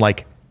year, I'm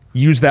like,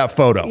 use that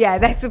photo. Yeah,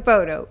 that's a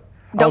photo.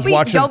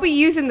 Don't be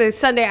using the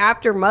Sunday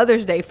after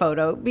Mother's Day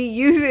photo. Be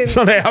using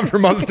Sunday after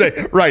Mother's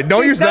Day. Right.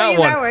 Don't use that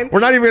one. We're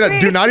not even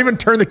do not even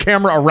turn the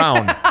camera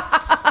around.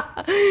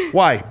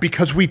 Why?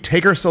 Because we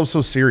take ourselves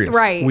so serious.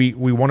 Right. We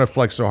want to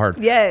flex so hard.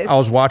 Yes. I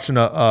was watching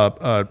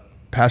a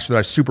pastor that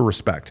I super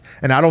respect,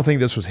 and I don't think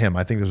this was him.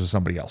 I think this was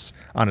somebody else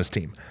on his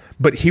team.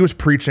 But he was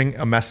preaching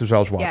a message I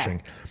was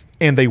watching,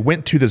 and they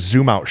went to the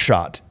zoom out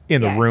shot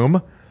in the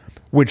room,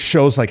 which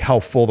shows like how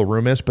full the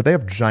room is. But they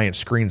have giant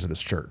screens at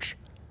this church.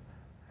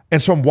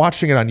 And so I'm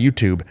watching it on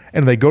YouTube,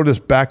 and they go to this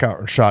back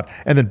out shot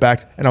and then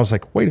back, and I was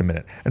like, wait a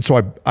minute. And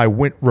so I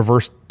went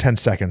reverse 10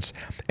 seconds.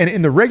 And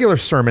in the regular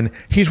sermon,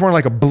 he's wearing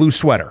like a blue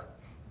sweater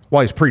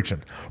while he's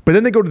preaching. But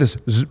then they go to this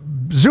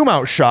zoom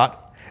out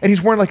shot, and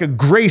he's wearing like a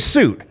gray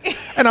suit.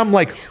 And I'm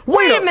like,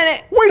 wait a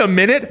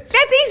minute.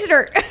 That's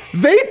Easter.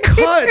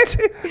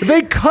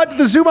 They cut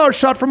the zoom out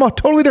shot from a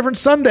totally different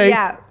Sunday.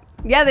 Yeah,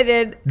 they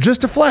did.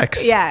 Just to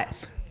flex. Yeah.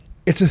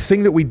 It's a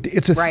thing that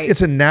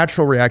it's a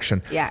natural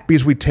reaction. Yeah.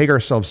 Because we take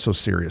ourselves so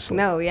seriously.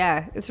 No,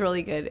 yeah, it's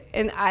really good.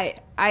 And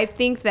I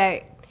think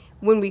that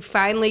when we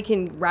finally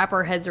can wrap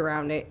our heads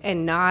around it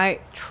and not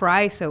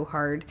try so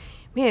hard,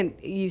 man,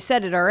 you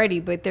said it already,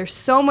 but there's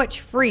so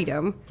much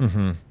freedom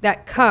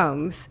that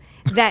comes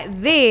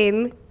that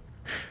then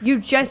you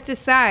just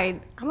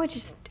decide, I'm gonna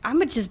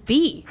just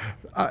be.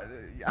 I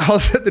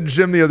was at the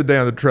gym the other day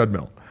on the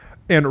treadmill,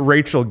 and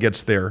Rachel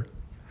gets there.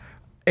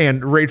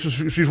 And Rachel,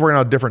 she's working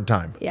out a different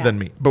time than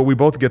me. But we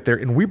both get there,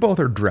 and we both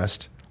are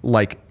dressed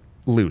like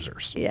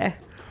losers. Yeah.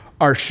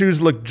 Our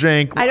shoes look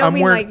jank. I don't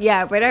mean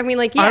but I mean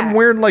like, yeah. I'm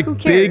wearing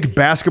like big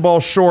basketball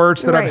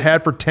shorts that I've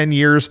had for 10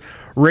 years.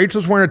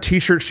 Rachel's wearing a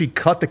t-shirt she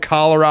cut the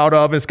collar out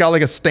of. It's got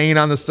like a stain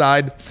on the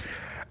side.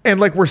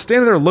 And like we're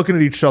standing there looking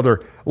at each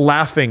other,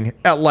 laughing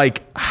at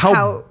like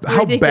how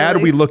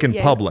bad we look in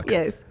public.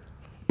 Yes.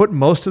 But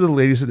most of the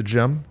ladies at the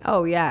gym,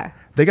 oh yeah,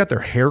 they got their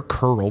hair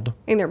curled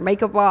and their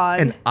makeup on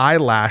and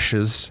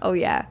eyelashes. Oh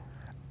yeah.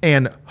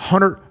 And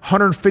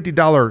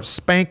 $150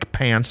 spank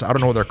pants. I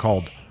don't know what they're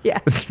called. Yeah.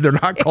 They're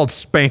not called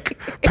spank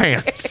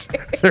pants.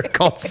 They're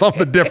called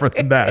something different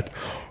than that.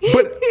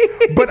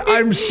 But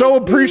I'm so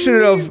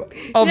appreciative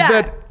of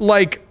that.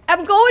 Like,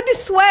 I'm going to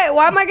sweat.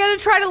 Why am I going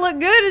to try to look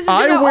good? It's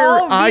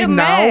just a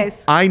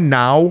mess. I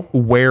now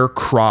wear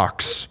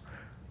Crocs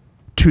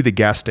to the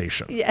gas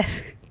station.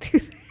 Yes.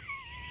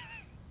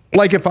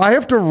 Like if I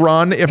have to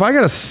run, if I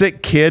got a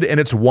sick kid and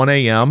it's 1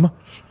 a.m.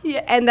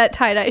 Yeah, and that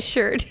tie-dye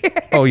shirt.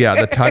 Oh yeah,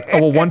 the tie.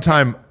 Oh well, one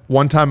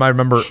time I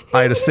remember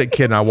I had a sick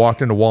kid and I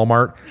walked into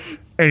Walmart,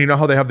 and you know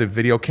how they have the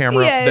video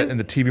camera and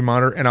the TV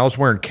monitor, and I was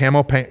wearing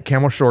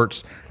camo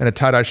shorts and a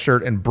tie-dye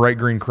shirt and bright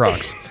green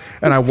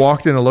Crocs, and I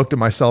walked in and looked at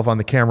myself on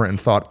the camera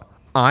and thought,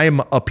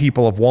 I'm a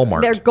people of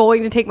Walmart. They're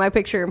going to take my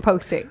picture and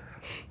post it.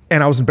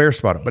 And I was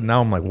embarrassed about it, but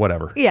now I'm like,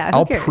 whatever. Yeah,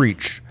 I'll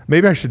preach.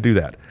 Maybe I should do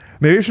that.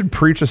 Maybe I should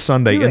preach a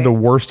Sunday in the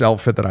worst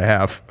outfit that I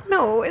have.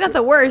 No, not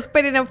the worst,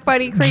 but in a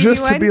funny, crazy one.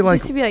 Just to be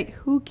like,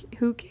 who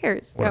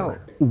cares?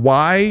 Whatever. No.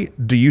 Why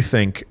do you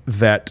think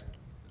that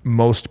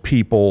most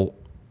people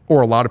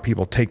or a lot of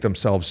people take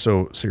themselves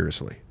so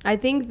seriously? I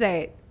think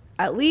that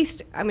at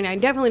least, I mean, I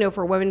definitely know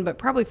for women, but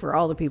probably for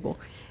all the people,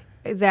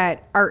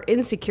 that our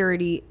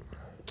insecurity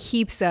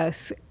keeps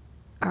us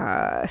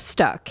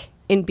stuck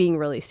in being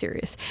really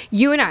serious.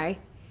 You and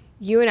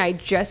I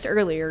just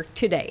earlier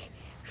today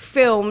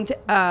filmed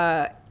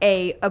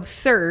a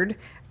absurd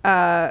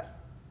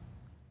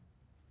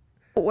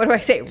what do I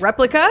say,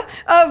 replica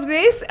of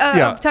this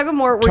of Tug of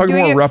War. We're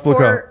doing it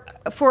replica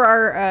for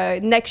our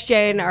next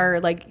gen, our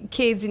like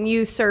kids and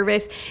youth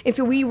service, and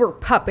so we were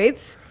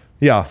puppets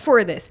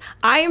for this.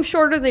 I am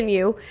shorter than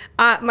you.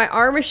 My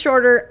arm is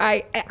shorter.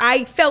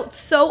 I felt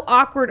so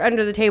awkward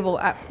under the table.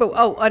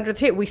 Under the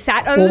table. We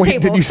sat under the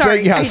table. Did you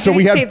say So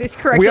we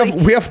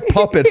have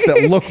puppets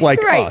that look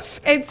like us.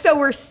 And so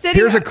we're sitting.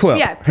 Here's a clip.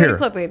 Yeah, put a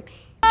clip in.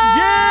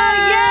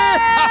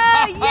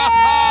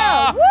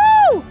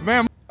 Woo!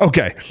 Man.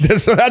 Okay,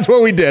 so that's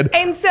what we did.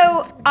 And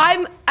so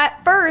I'm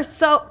at first,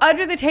 so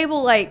under the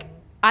table, like,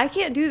 I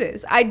can't do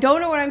this. I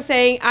don't know what I'm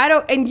saying.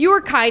 And you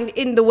were kind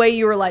in the way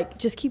you were like,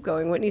 just keep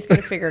going. Whitney's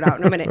going to figure it out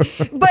in a minute.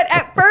 But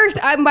at first,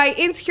 my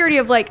insecurity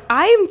of like,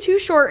 I am too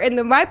short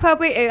and my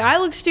puppet and I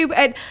look stupid,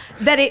 and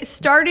that it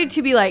started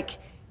to be like,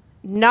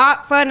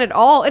 not fun at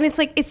all. And it's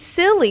like, it's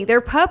silly. They're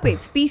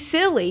puppets. Be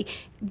silly.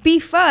 Be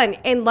fun.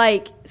 And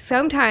like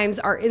sometimes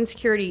our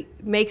insecurity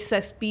makes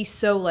us be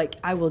so like,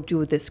 I will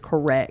do this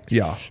correct.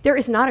 Yeah. There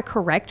is not a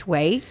correct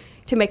way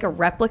to make a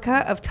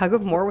replica of Tug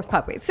of War with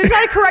puppets. There's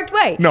not a correct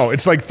way. No,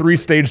 it's like 3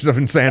 stages of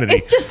insanity.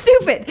 It's just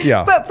stupid.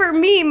 Yeah. But for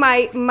me,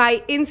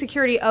 my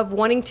insecurity of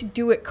wanting to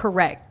do it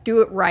correct,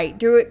 do it right,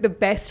 do it the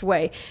best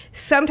way,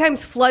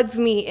 sometimes floods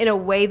me in a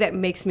way that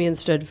makes me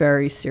instead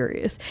very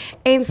serious.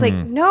 And it's like,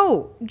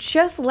 no,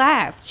 just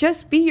laugh.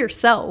 Just be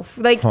yourself.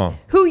 Like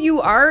who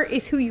you are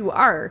is who you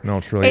are. No,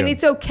 it's really And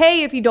it's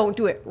okay if you don't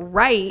do it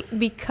right,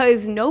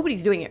 because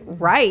nobody's doing it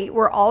right.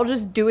 We're all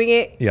just doing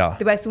it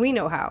the best we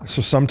know how.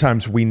 So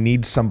sometimes we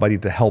need somebody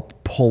to help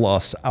pull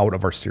us out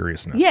of our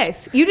seriousness.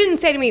 Yes. You didn't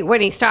say to me,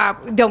 Whitney,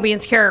 stop, don't be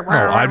insecure.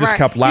 No, I just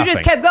kept laughing. You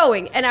just kept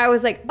going. And I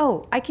was like,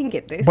 oh, I can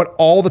get this. But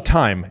all the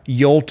time,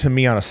 you'll to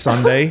me on a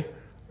Sunday,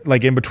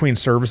 like in between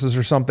services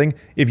or something,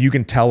 if you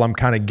can tell I'm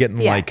kind of getting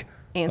like,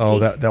 antsy. Oh,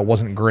 that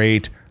wasn't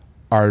great.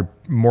 Are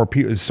more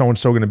people, is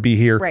so-and-so going to be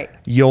here? Right.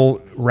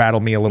 You'll rattle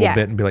me a little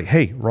bit and be like,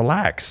 hey,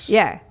 relax.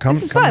 Yeah. Come,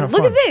 this is fun.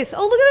 Look at this.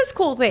 Oh, look at this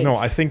cool thing. No,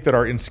 I think that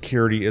our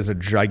insecurity is a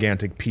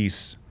gigantic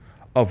piece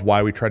of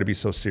why we try to be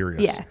so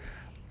serious. Yeah.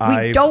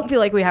 We don't feel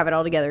like we have it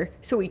all together.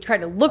 So we try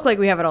to look like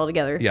we have it all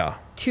together. Yeah.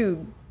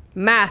 To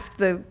mask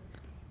the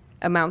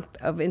amount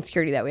of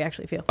insecurity that we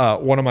actually feel.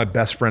 One of my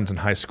best friends in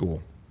high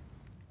school,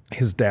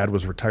 his dad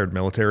was retired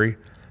military,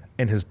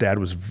 and his dad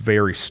was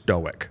very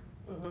stoic.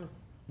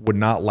 Would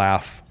not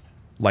laugh,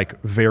 like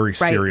very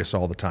serious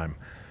all the time.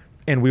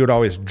 And we would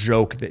always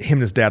joke that him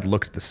and his dad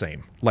looked the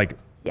same, like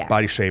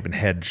body shape and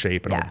head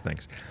shape and all the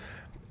things.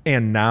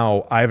 And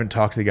now I haven't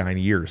talked to the guy in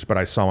years, but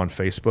I saw him on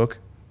Facebook.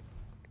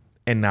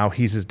 And now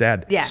he's his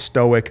dad. Yeah.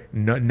 Stoic,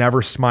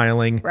 never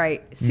smiling.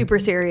 Right. Super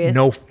serious.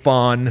 No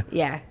fun.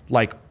 Yeah.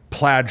 Like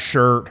plaid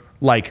shirt.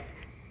 Like,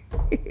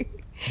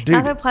 dude.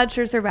 Not that plaid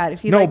shirts are bad.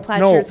 If you like plaid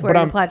shirts, wear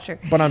a plaid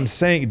shirt. But I'm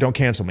saying, don't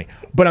cancel me.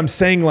 But I'm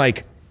saying,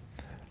 like,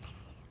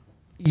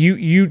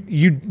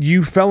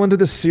 you fell into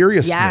this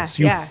seriousness.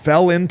 You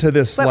fell into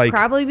this, but like,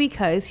 probably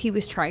because he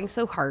was trying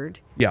so hard.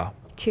 Yeah.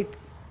 To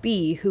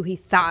be who he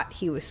thought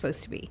he was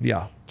supposed to be.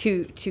 Yeah.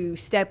 To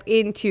step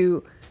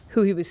into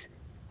who he was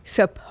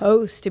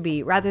supposed to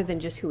be rather than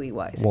just who he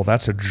was. Well,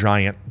 that's a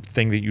giant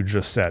thing that you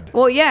just said.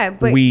 Well, yeah,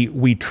 but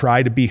we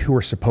try to be who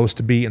we're supposed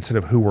to be instead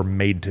of who we're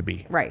made to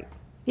be. Right.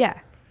 Yeah.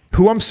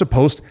 Who I'm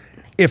supposed,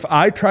 if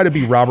I try to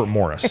be Robert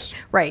Morris.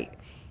 Right.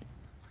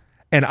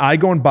 And I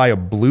go and buy a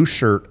blue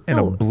shirt and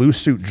a blue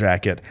suit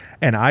jacket,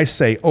 and I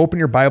say, open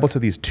your Bible to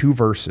these 2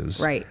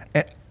 verses. Right.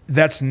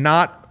 That's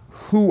not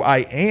who I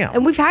am.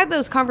 And we've had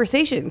those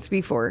conversations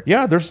before.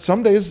 Yeah, there's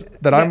some days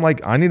that I'm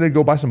like, I need to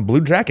go buy some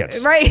blue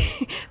jackets. Right.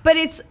 But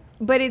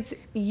it's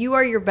you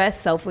are your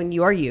best self when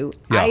you are you.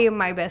 Yeah. I am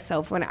my best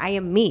self when I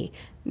am me,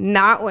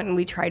 not when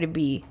we try to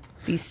be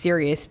these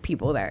serious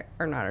people that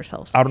are not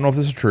ourselves. I don't know if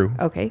this is true.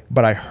 Okay.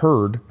 But I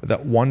heard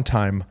that one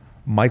time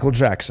Michael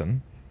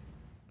Jackson,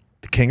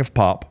 the king of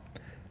pop,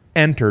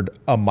 entered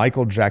a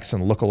Michael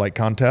Jackson lookalike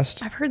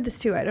contest. I've heard this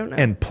too. I don't know.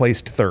 And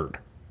placed 3rd.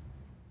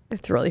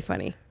 It's really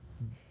funny.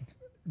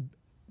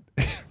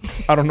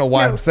 I don't know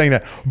why I'm saying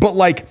that. But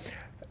like,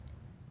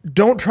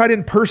 don't try to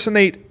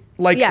impersonate,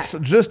 like,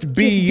 just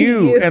be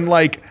you. And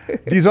like,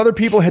 these other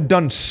people had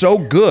done so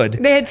good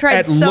they had tried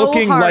at so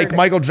looking hard. like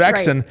Michael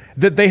Jackson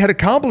that they had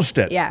accomplished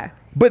it. Yeah.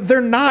 But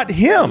they're not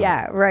him.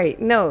 Yeah, right.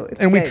 No,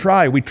 it's and good.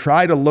 we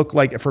try to look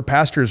like, for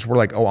pastors, we're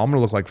like, oh, I'm going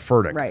to look like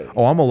Furtick. Right.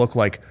 Oh, I'm going to look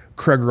like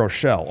Craig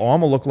Rochelle. Oh, I'm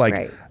going to look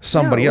like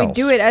somebody else. We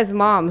do it as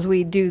moms.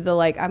 We do the,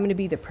 like, I'm going to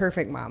be the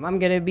perfect mom. I'm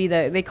going to be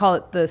they call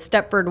it the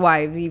Stepford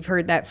wives. You've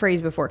heard that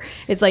phrase before.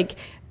 It's like,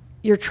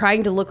 you're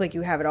trying to look like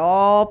you have it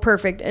all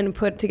perfect and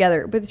put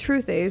together. But the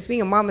truth is,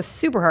 being a mom is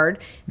super hard.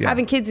 Yeah.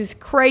 Having kids is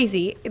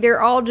crazy.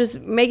 They're all just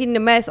making a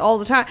mess all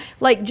the time.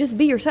 Like, just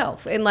be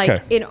yourself. And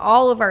like, in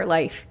all of our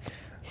life,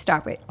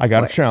 stop it. I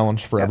got a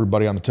challenge for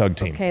everybody on the tug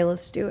team. Okay,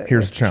 let's do it.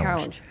 Here's the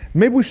challenge.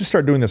 Maybe we should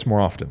start doing this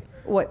more often.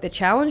 What, the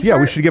challenge Yeah,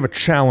 part? we should give a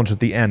challenge at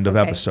the end of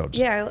episodes.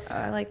 Yeah,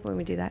 I like when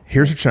we do that.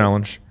 Here's a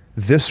challenge.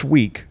 This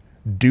week,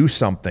 do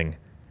something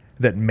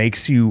that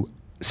makes you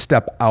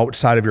step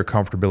outside of your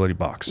comfortability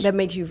box. That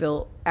makes you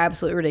feel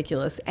absolutely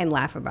ridiculous and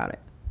laugh about it.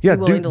 Yeah,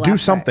 do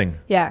something.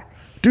 Yeah.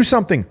 Do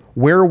something.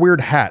 Wear a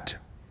weird hat.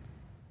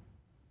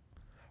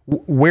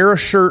 Wear a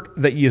shirt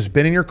that has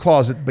been in your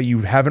closet but you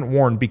haven't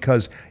worn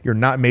because you're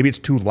not, maybe it's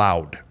too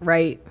loud.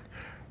 Right.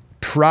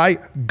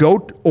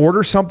 Go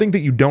order something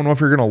that you don't know if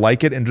you're going to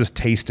like it and just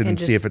taste it and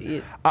see if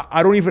it,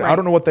 I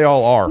don't know what they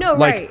all are. No,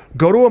 like,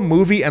 go to a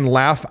movie and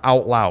laugh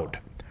out loud.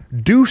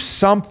 Do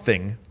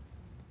something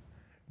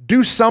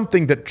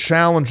that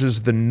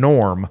challenges the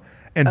norm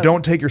and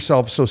don't take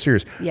yourself so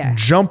serious. Yeah.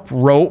 Jump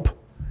rope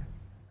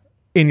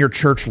in your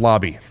church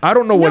lobby. I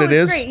don't know what it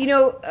is. Great. You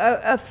know,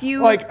 a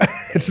few like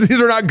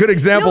these are not good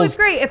examples. No, it's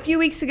great. A few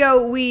weeks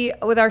ago,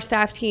 with our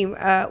staff team,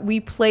 we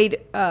played.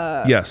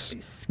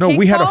 Yes. No,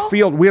 we had a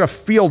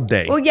field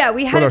day. Well, yeah,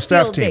 we had with a our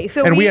staff field team. day.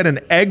 So and we had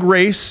an egg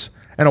race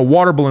and a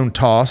water balloon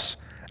toss,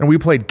 and we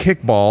played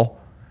kickball,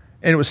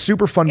 and it was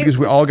super fun because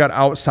we all got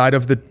outside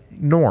of the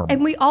norm.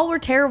 And we all were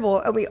terrible,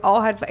 and we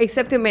all had fun,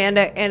 except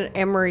Amanda and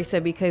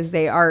Marisa, because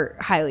they are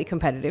highly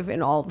competitive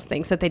in all the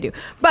things that they do.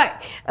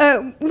 But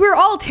we're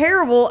all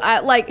terrible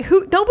at, like,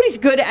 nobody's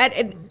good at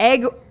an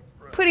egg,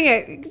 putting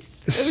a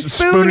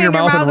spoon in your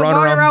mouth and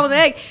running around with an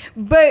egg.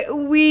 But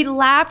we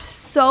laughed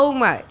so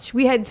much.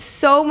 We had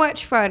so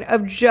much fun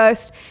of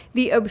just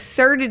the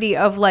absurdity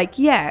of, like,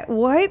 it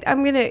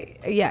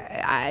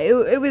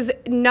was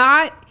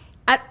not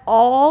at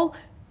all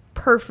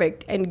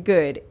perfect and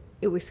good.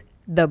 It was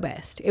the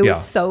best. It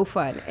was so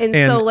fun. And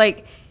so,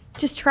 like,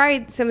 just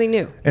try something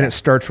new. And it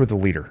starts with the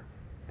leader.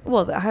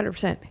 Well,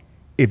 100%.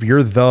 If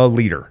you're the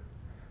leader,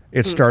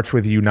 it starts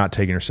with you not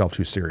taking yourself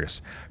too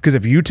serious. Because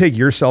if you take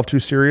yourself too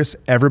serious,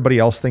 everybody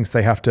else thinks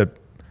they have to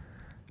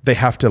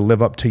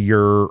live up to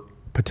your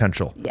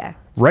potential. Yeah.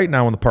 Right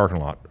now in the parking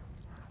lot,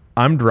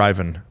 I'm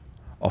driving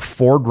a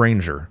Ford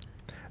Ranger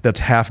that's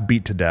half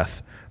beat to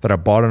death that I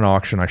bought at an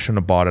auction. I shouldn't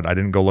have bought it. I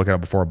didn't go look at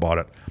it before I bought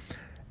it.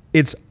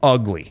 It's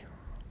ugly,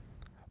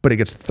 but it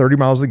gets 30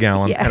 miles a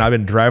gallon, and I've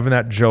been driving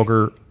that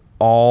joker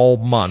all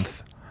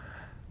month.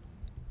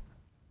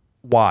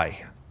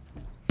 Why?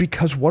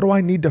 Because what do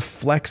I need to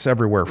flex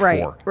everywhere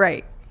for?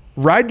 Right.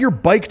 Ride your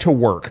bike to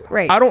work.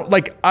 Right. I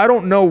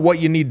don't know what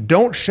you need.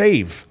 Don't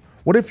shave.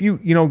 What if you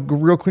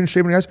real clean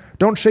shaven guys,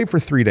 don't shave for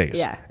 3 days.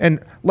 Yeah.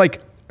 And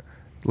like,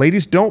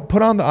 ladies, don't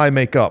put on the eye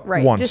makeup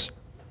once.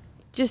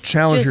 Just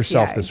challenge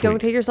yourself this week. Don't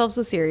take yourself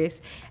so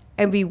serious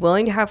and be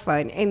willing to have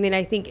fun. And then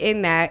I think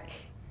in that,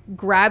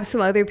 grab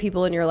some other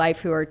people in your life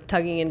who are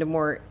tugging into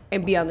more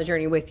and be on the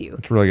journey with you.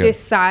 It's really good.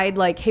 Decide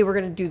like, hey, we're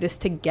going to do this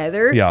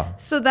together. Yeah.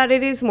 So that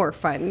it is more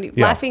fun.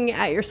 Yeah. Laughing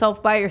at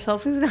yourself by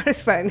yourself is not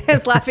as fun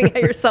as laughing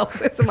at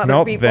yourself with some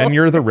other people. Then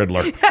you're the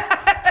Riddler.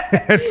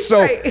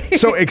 So,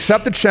 so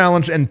accept the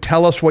challenge and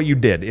tell us what you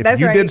did. If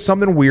you did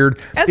something weird,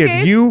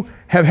 if you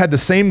have had the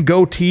same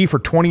goatee for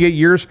 28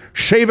 years,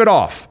 shave it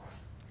off.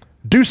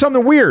 Do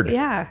something weird.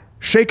 Yeah.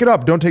 Shake it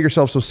up. Don't take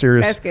yourself so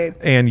serious. That's good.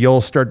 And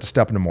you'll start to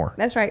step into more.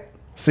 That's right.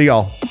 See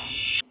y'all.